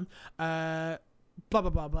 Carrying on. Blah, blah,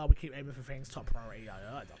 blah, blah. We keep aiming for things, top priority.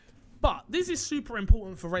 But this is super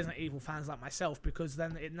important for Resident Evil fans like myself, because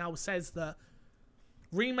then it now says that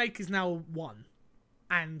Remake is now 1,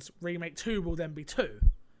 and Remake 2 will then be 2.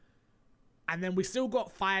 And then we still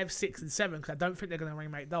got 5, 6, and 7 because I don't think they're going to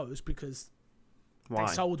remake those because Why?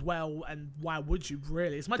 they sold well, and why would you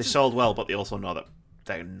really? As much They as, sold well, but they also know that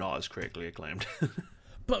they're not as critically acclaimed.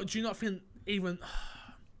 but do you not think even?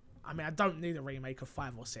 I mean, I don't need a remake of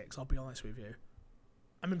 5 or 6. I'll be honest with you.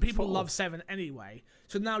 I mean, people Four. love 7 anyway.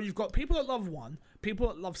 So now you've got people that love 1, people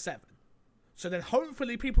that love 7. So then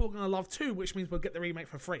hopefully people are going to love 2, which means we'll get the remake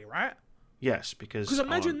for free, right? Yes, because Because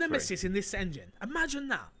imagine on Nemesis three. in this engine. Imagine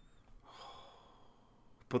that.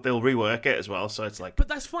 But they'll rework it as well, so it's like But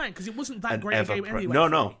that's fine because it wasn't that an great a ever. game anyway.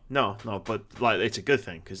 No. But like, it's a good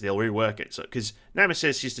thing because they'll rework it. So because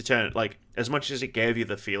Nemesis used to turn like as much as it gave you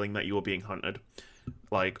the feeling that you were being hunted,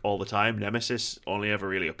 like all the time. Nemesis only ever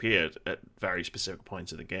really appeared at very specific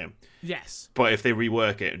points of the game. Yes. But if they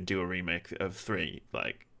rework it and do a remake of 3,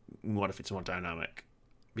 like, what if it's more dynamic?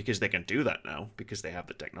 Because they can do that now, because they have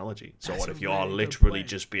the technology. So That's what a if you are really good literally point.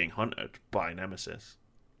 just being hunted by Nemesis?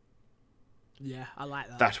 Yeah, I like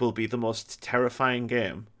that. That will be the most terrifying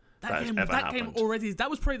game that has game, ever that happened. game already. That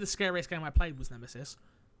was probably the scariest game I played. Was Nemesis.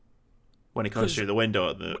 When he comes 'Cause through the window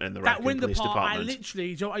in the That Raccoon window Police part, I Department. literally,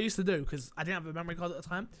 you know what I used to do because I didn't have a memory card at the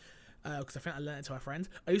time. Because I think I learned it to a friend.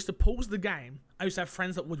 I used to pause the game. I used to have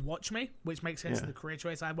friends that would watch me, which makes sense Yeah. to the career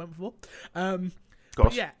choice I went for. Of But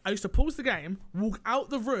course. yeah, I used to pause the game, walk out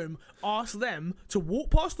the room, ask them to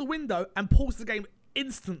walk past the window and pause the game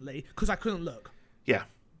instantly because I couldn't look. Yeah.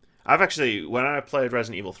 I've actually, when I played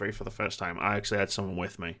Resident Evil 3 for the first time, I actually had someone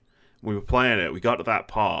with me. We were playing it, we got to that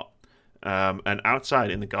part, and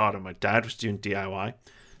outside in the garden, my dad was doing DIY.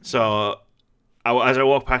 So, as I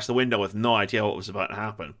walked past the window with no idea what was about to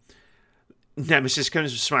happen, Nemesis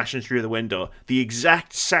comes smashing through the window. The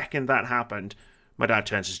exact second that happened, my dad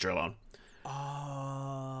turns his drill on.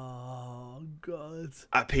 Oh, God.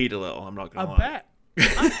 I peed a little, I'm not going to I lie.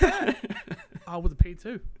 bet. I bet. I would have peed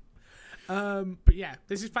too. But yeah,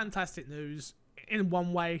 this is fantastic news. In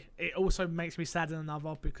one way, it also makes me sad in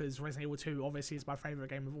another because Resident Evil 2 obviously is my favourite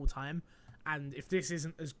game of all time. And if this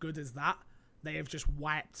isn't as good as that, they have just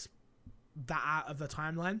wiped that out of the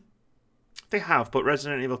timeline. They have, but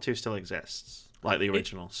Resident Evil 2 still exists, like the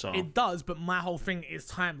original. So It does, but my whole thing is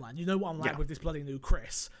timeline. You know what I'm like Yeah. with this bloody new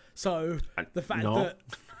Chris. So the fact no.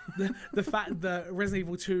 that the fact that Resident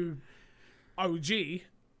Evil 2 OG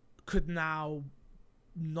could now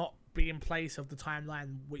not be in place of the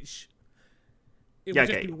timeline, which it Yeah, would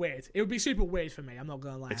just okay. be weird. It would be super weird for me. I'm not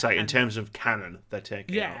gonna lie. It's like in And- terms of canon, they're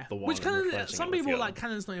taking yeah, out the one. which and canon? replacing Some it with people the are like other.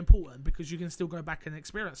 canon's not important because you can still go back and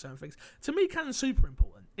experience certain things. To me, canon's super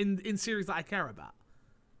important in series that I care about.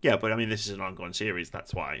 Yeah, but I mean, this is an ongoing series.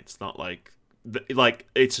 That's why it's not like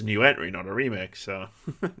it's a new entry, not a remake. So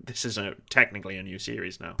this is technically a new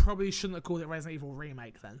series now. Probably shouldn't have called it Resident Evil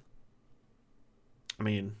Remake then. I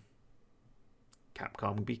mean,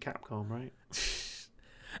 Capcom would be Capcom, right?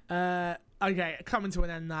 Okay, coming to an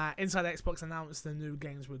end now. Inside Xbox announced the new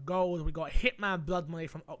games with gold. We got Hitman Blood Money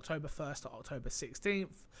from October 1st to October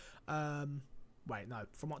 16th. From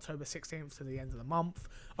October 16th to the end of the month.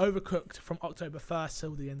 Overcooked from October 1st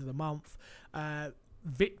till the end of the month.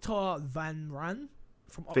 Victor Van Ran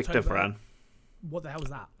from October. Victor Fran. What the hell is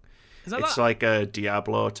that? Is that It's that? like a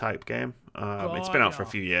Diablo type game. It's been out for a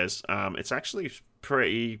yeah. few years. It's actually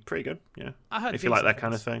pretty good. Yeah, I heard if you like that decent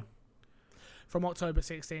kind of things. thing. From October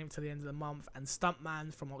 16th to the end of the month, and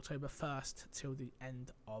Stuntman from October 1st till the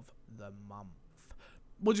end of the month.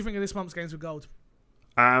 What do you think of this month's games with gold?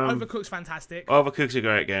 Overcooked's fantastic. Overcooked's a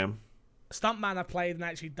great game. Stuntman I played and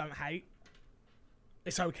actually don't hate.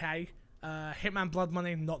 It's okay. Hitman Blood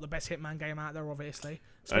Money, not the best Hitman game out there, obviously.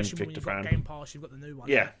 Especially when Victor you've got Fran. Game Pass, you've got the new one.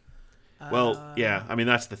 Yeah. Well, yeah. I mean,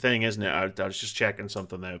 that's the thing, isn't it? I was just checking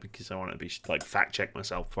something there because I want to be like fact check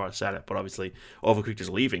myself before I said it. But obviously, Overcooked is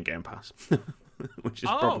leaving Game Pass, which is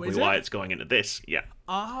probably is why it? it's going into this. Yeah.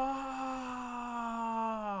 Oh,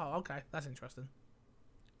 okay, that's interesting.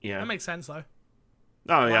 Yeah. That makes sense though.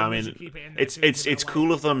 Oh yeah. I would you mean, keep it in there it's too and it's give it it's away?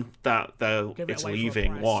 cool of them that Give it it's away for a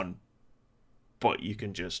leaving price. one, but you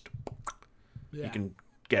can just Yeah. you can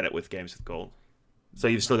get it with Games with Gold. So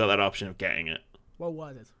you've still got that option of getting it. Well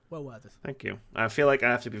worded. Well worded. Thank you. I feel like I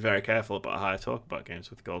have to be very careful about how I talk about Games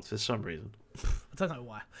with Gold for some reason. I don't know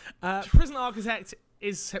why. Prison Architect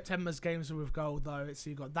is September's Games with Gold, though. So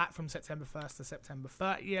you got that from September 1st to September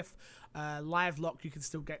 30th. Live Lock you can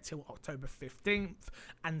still get till October 15th.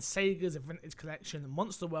 And Sega's Vintage Collection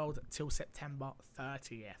Monster World till September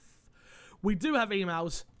 30th. We do have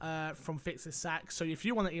emails from Fixer Sack, so if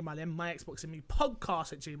you want to email him,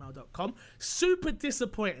 myxboxandmepodcast@gmail.com. Super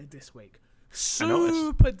disappointed this week.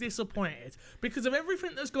 Super disappointed because of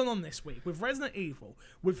everything that's gone on this week with Resident Evil,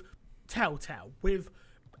 with Telltale, with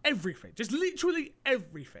everything, just literally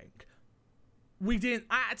everything. we didn't.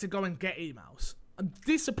 I had to go and get emails. I'm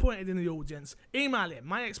disappointed in the audience. Email it,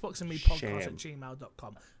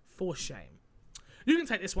 myxboxandmepodcast@gmail.com. For shame. You can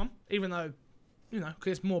take this one, even though, because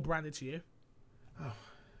it's more branded to you.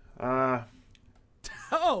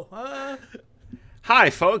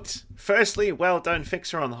 Hi, folks. Firstly, well done,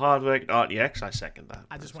 Fixer, on the hard work at RTX. I second that.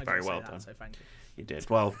 I just That's wanted very to well say done. that, so thank you. You did.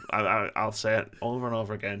 Well, I'll say it over and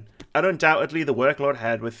over again. And undoubtedly, the workload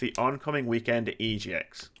ahead with the oncoming weekend at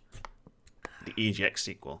EGX. The EGX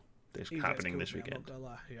sequel is happening this weekend.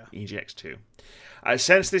 EGX 2. I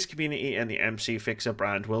sense this community and the MC Fixer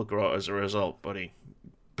brand will grow as a result, buddy.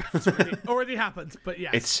 It's already happened, but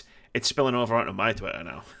yes. It's spilling over onto my Twitter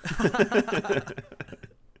now.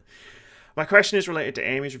 My question is related to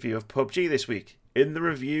Amy's review of PUBG this week. In the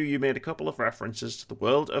review, you made a couple of references to the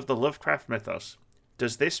world of the Lovecraft mythos.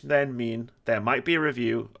 Does this then mean there might be a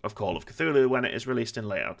review of Call of Cthulhu when it is released in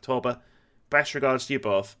late October? Best regards to you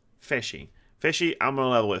both, Fishy. Fishy, I'm going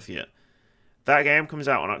to level with you. That game comes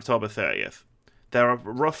out on October 30th. There are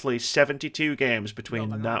roughly 72 games between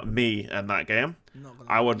me and that game.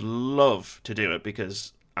 I would love to do it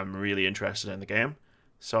because I'm really interested in the game.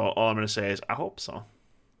 So all I'm going to say is I hope so.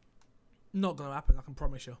 Not going to happen, I can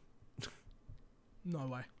promise you. No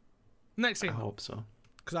way. Next email. I hope so.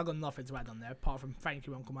 Because I've got nothing to add on there apart from thank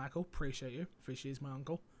you, Uncle Michael. Appreciate you. Fishy is my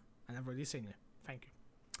uncle. And I've already seen you. Thank you.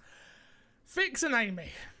 Fix and Amy.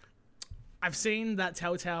 I've seen that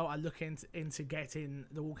Telltale are looking into getting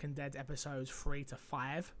The Walking Dead episodes 3 to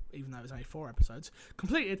 5, even though it's only 4 episodes,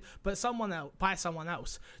 completed, but by someone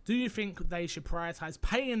else. Do you think they should prioritize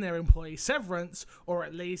paying their employees severance, or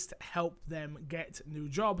at least help them get new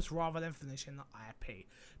jobs rather than finishing the IP?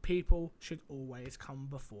 People should always come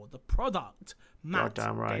before the product. Matt,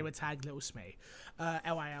 goddamn right. Gamertag Little Smee,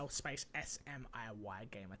 LIL space SMIY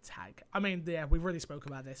Gamertag. I mean, yeah, we've already spoke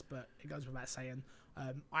about this, but it goes without saying.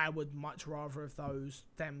 I would much rather if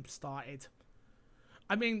them started.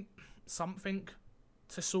 I mean, something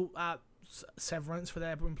to sort out severance for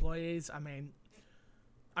their employees. I mean,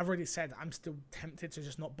 I've already said I'm still tempted to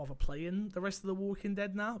just not bother playing the rest of The Walking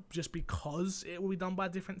Dead now, just because it will be done by a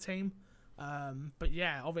different team. But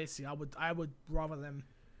yeah, obviously, I would rather them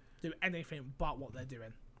do anything but what they're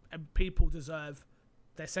doing. And people deserve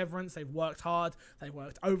their severance. They've worked hard. They've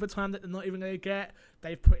worked overtime that they're not even going to get.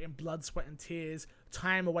 They've put in blood, sweat, and tears,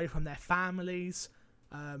 time away from their families.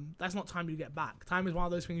 That's not time you get back. Time is one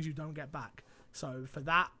of those things you don't get back. So for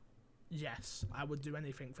that, yes, I would do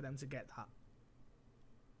anything for them to get that.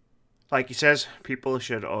 Like he says, people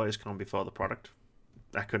should always come before the product.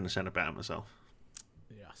 I couldn't have said it better myself.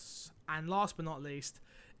 Yes. And last but not least,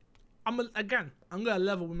 I'm going to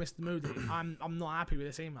level with Mr. Moody. I'm not happy with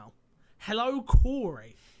this email. Hello,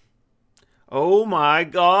 Corey. Oh my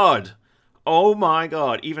god. Oh my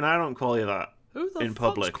god. Even I don't call you that. Who the in fuck's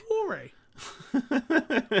public. Corey?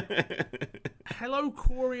 Hello,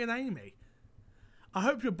 Corey and Amy. I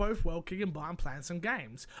hope you're both well, kicking by and playing some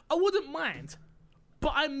games. I wouldn't mind,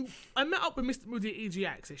 but I met up with Mr. Moody at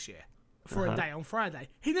EGX this year for a day on Friday.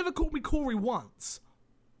 He never called me Corey once.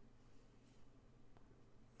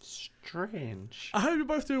 Strange. I hope you're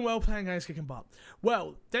both doing well playing games, kicking butt.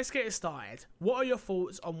 Well, let's get it started. What are your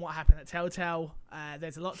thoughts on what happened at Telltale?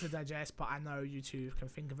 There's a lot to digest, but I know you two can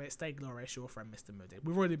think of it. Stay glorious, your friend, Mr. Moody.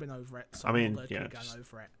 We've already been over it, so I'm not going to keep going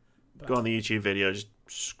over it. But go on the YouTube video, just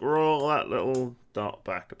scroll that little dot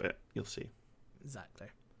back a bit. You'll see. Exactly.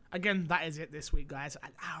 Again, that is it this week, guys. An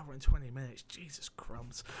hour and 20 minutes. Jesus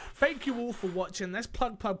crumbs. Thank you all for watching. Let's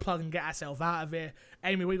plug, and get ourselves out of here.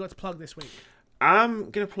 Amy, what you got to plug this week? I'm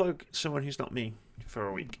going to plug someone who's not me for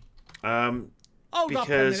a week. Hold up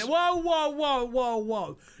a minute.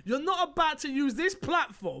 Whoa. You're not about to use this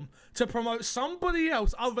platform to promote somebody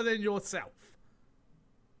else other than yourself.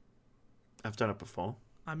 I've done it before.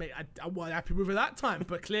 I mean, I wasn't happy with it that time,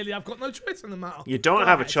 but clearly I've got no choice in the matter. You don't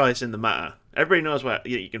have a choice in the matter. Everybody knows where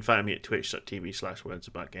you can find me at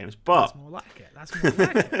twitch.tv/wordsaboutgames. But that's more like it. That's more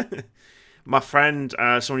like it. My friend,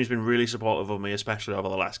 someone who's been really supportive of me, especially over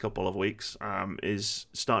the last couple of weeks, is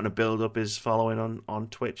starting to build up his following on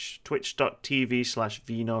Twitch.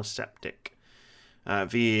 Twitch.tv/VenoSeptic.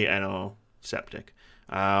 VENO Septic.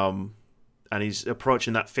 And he's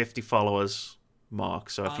approaching that 50 followers mark.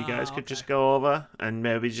 So if you guys could just go over and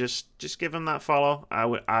maybe just give him that follow,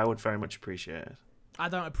 I would very much appreciate it. I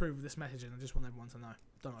don't approve of this messaging. I just want everyone to know.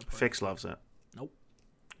 Don't approve. Fix loves it. Nope.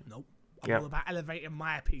 I'm all about elevating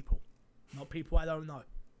my people. Not people I don't know.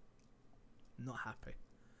 Not happy.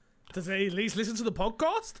 Does he at least listen to the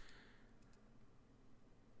podcast?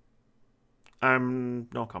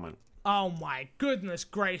 No comment. Oh my goodness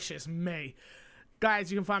gracious me. Guys,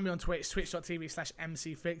 you can find me on Twitch,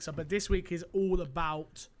 twitch.tv/MCFixer. But this week is all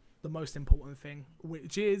about the most important thing,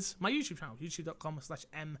 which is my YouTube channel,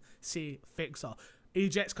 youtube.com/mcfixer.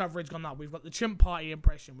 Eject's coverage gone up. We've got the Chimp Party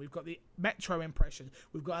impression. We've got the Metro impression.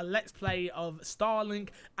 We've got a Let's Play of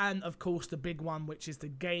Starlink. And, of course, the big one, which is the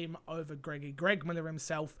Game Over Greggy. Greg Miller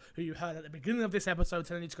himself, who you heard at the beginning of this episode,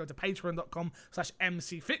 telling you to go to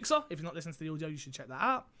patreon.com/mcfixer. If you're not listening to the audio, you should check that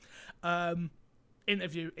out.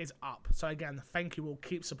 Interview is up. So again, thank you all.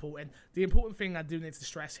 Keep supporting. The important thing I do need to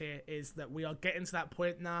stress here is that we are getting to that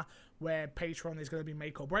point now where Patreon is going to be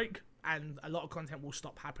make or break, and a lot of content will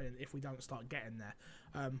stop happening if we don't start getting there.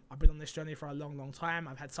 I've been on this journey for a long time.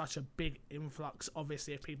 I've had such a big influx,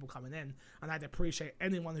 obviously, of people coming in, and I'd appreciate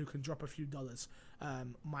anyone who can drop a few dollars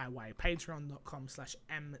my way.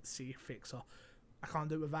 Patreon.com/mcfixer. I can't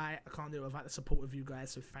do it without it. I can't do it without the support of you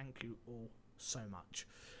guys, so thank you all so much.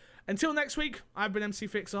 Until next week, I've been MC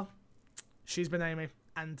Fixer. She's been Amy,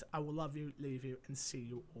 and I will love you, leave you, and see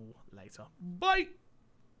you all later. Bye!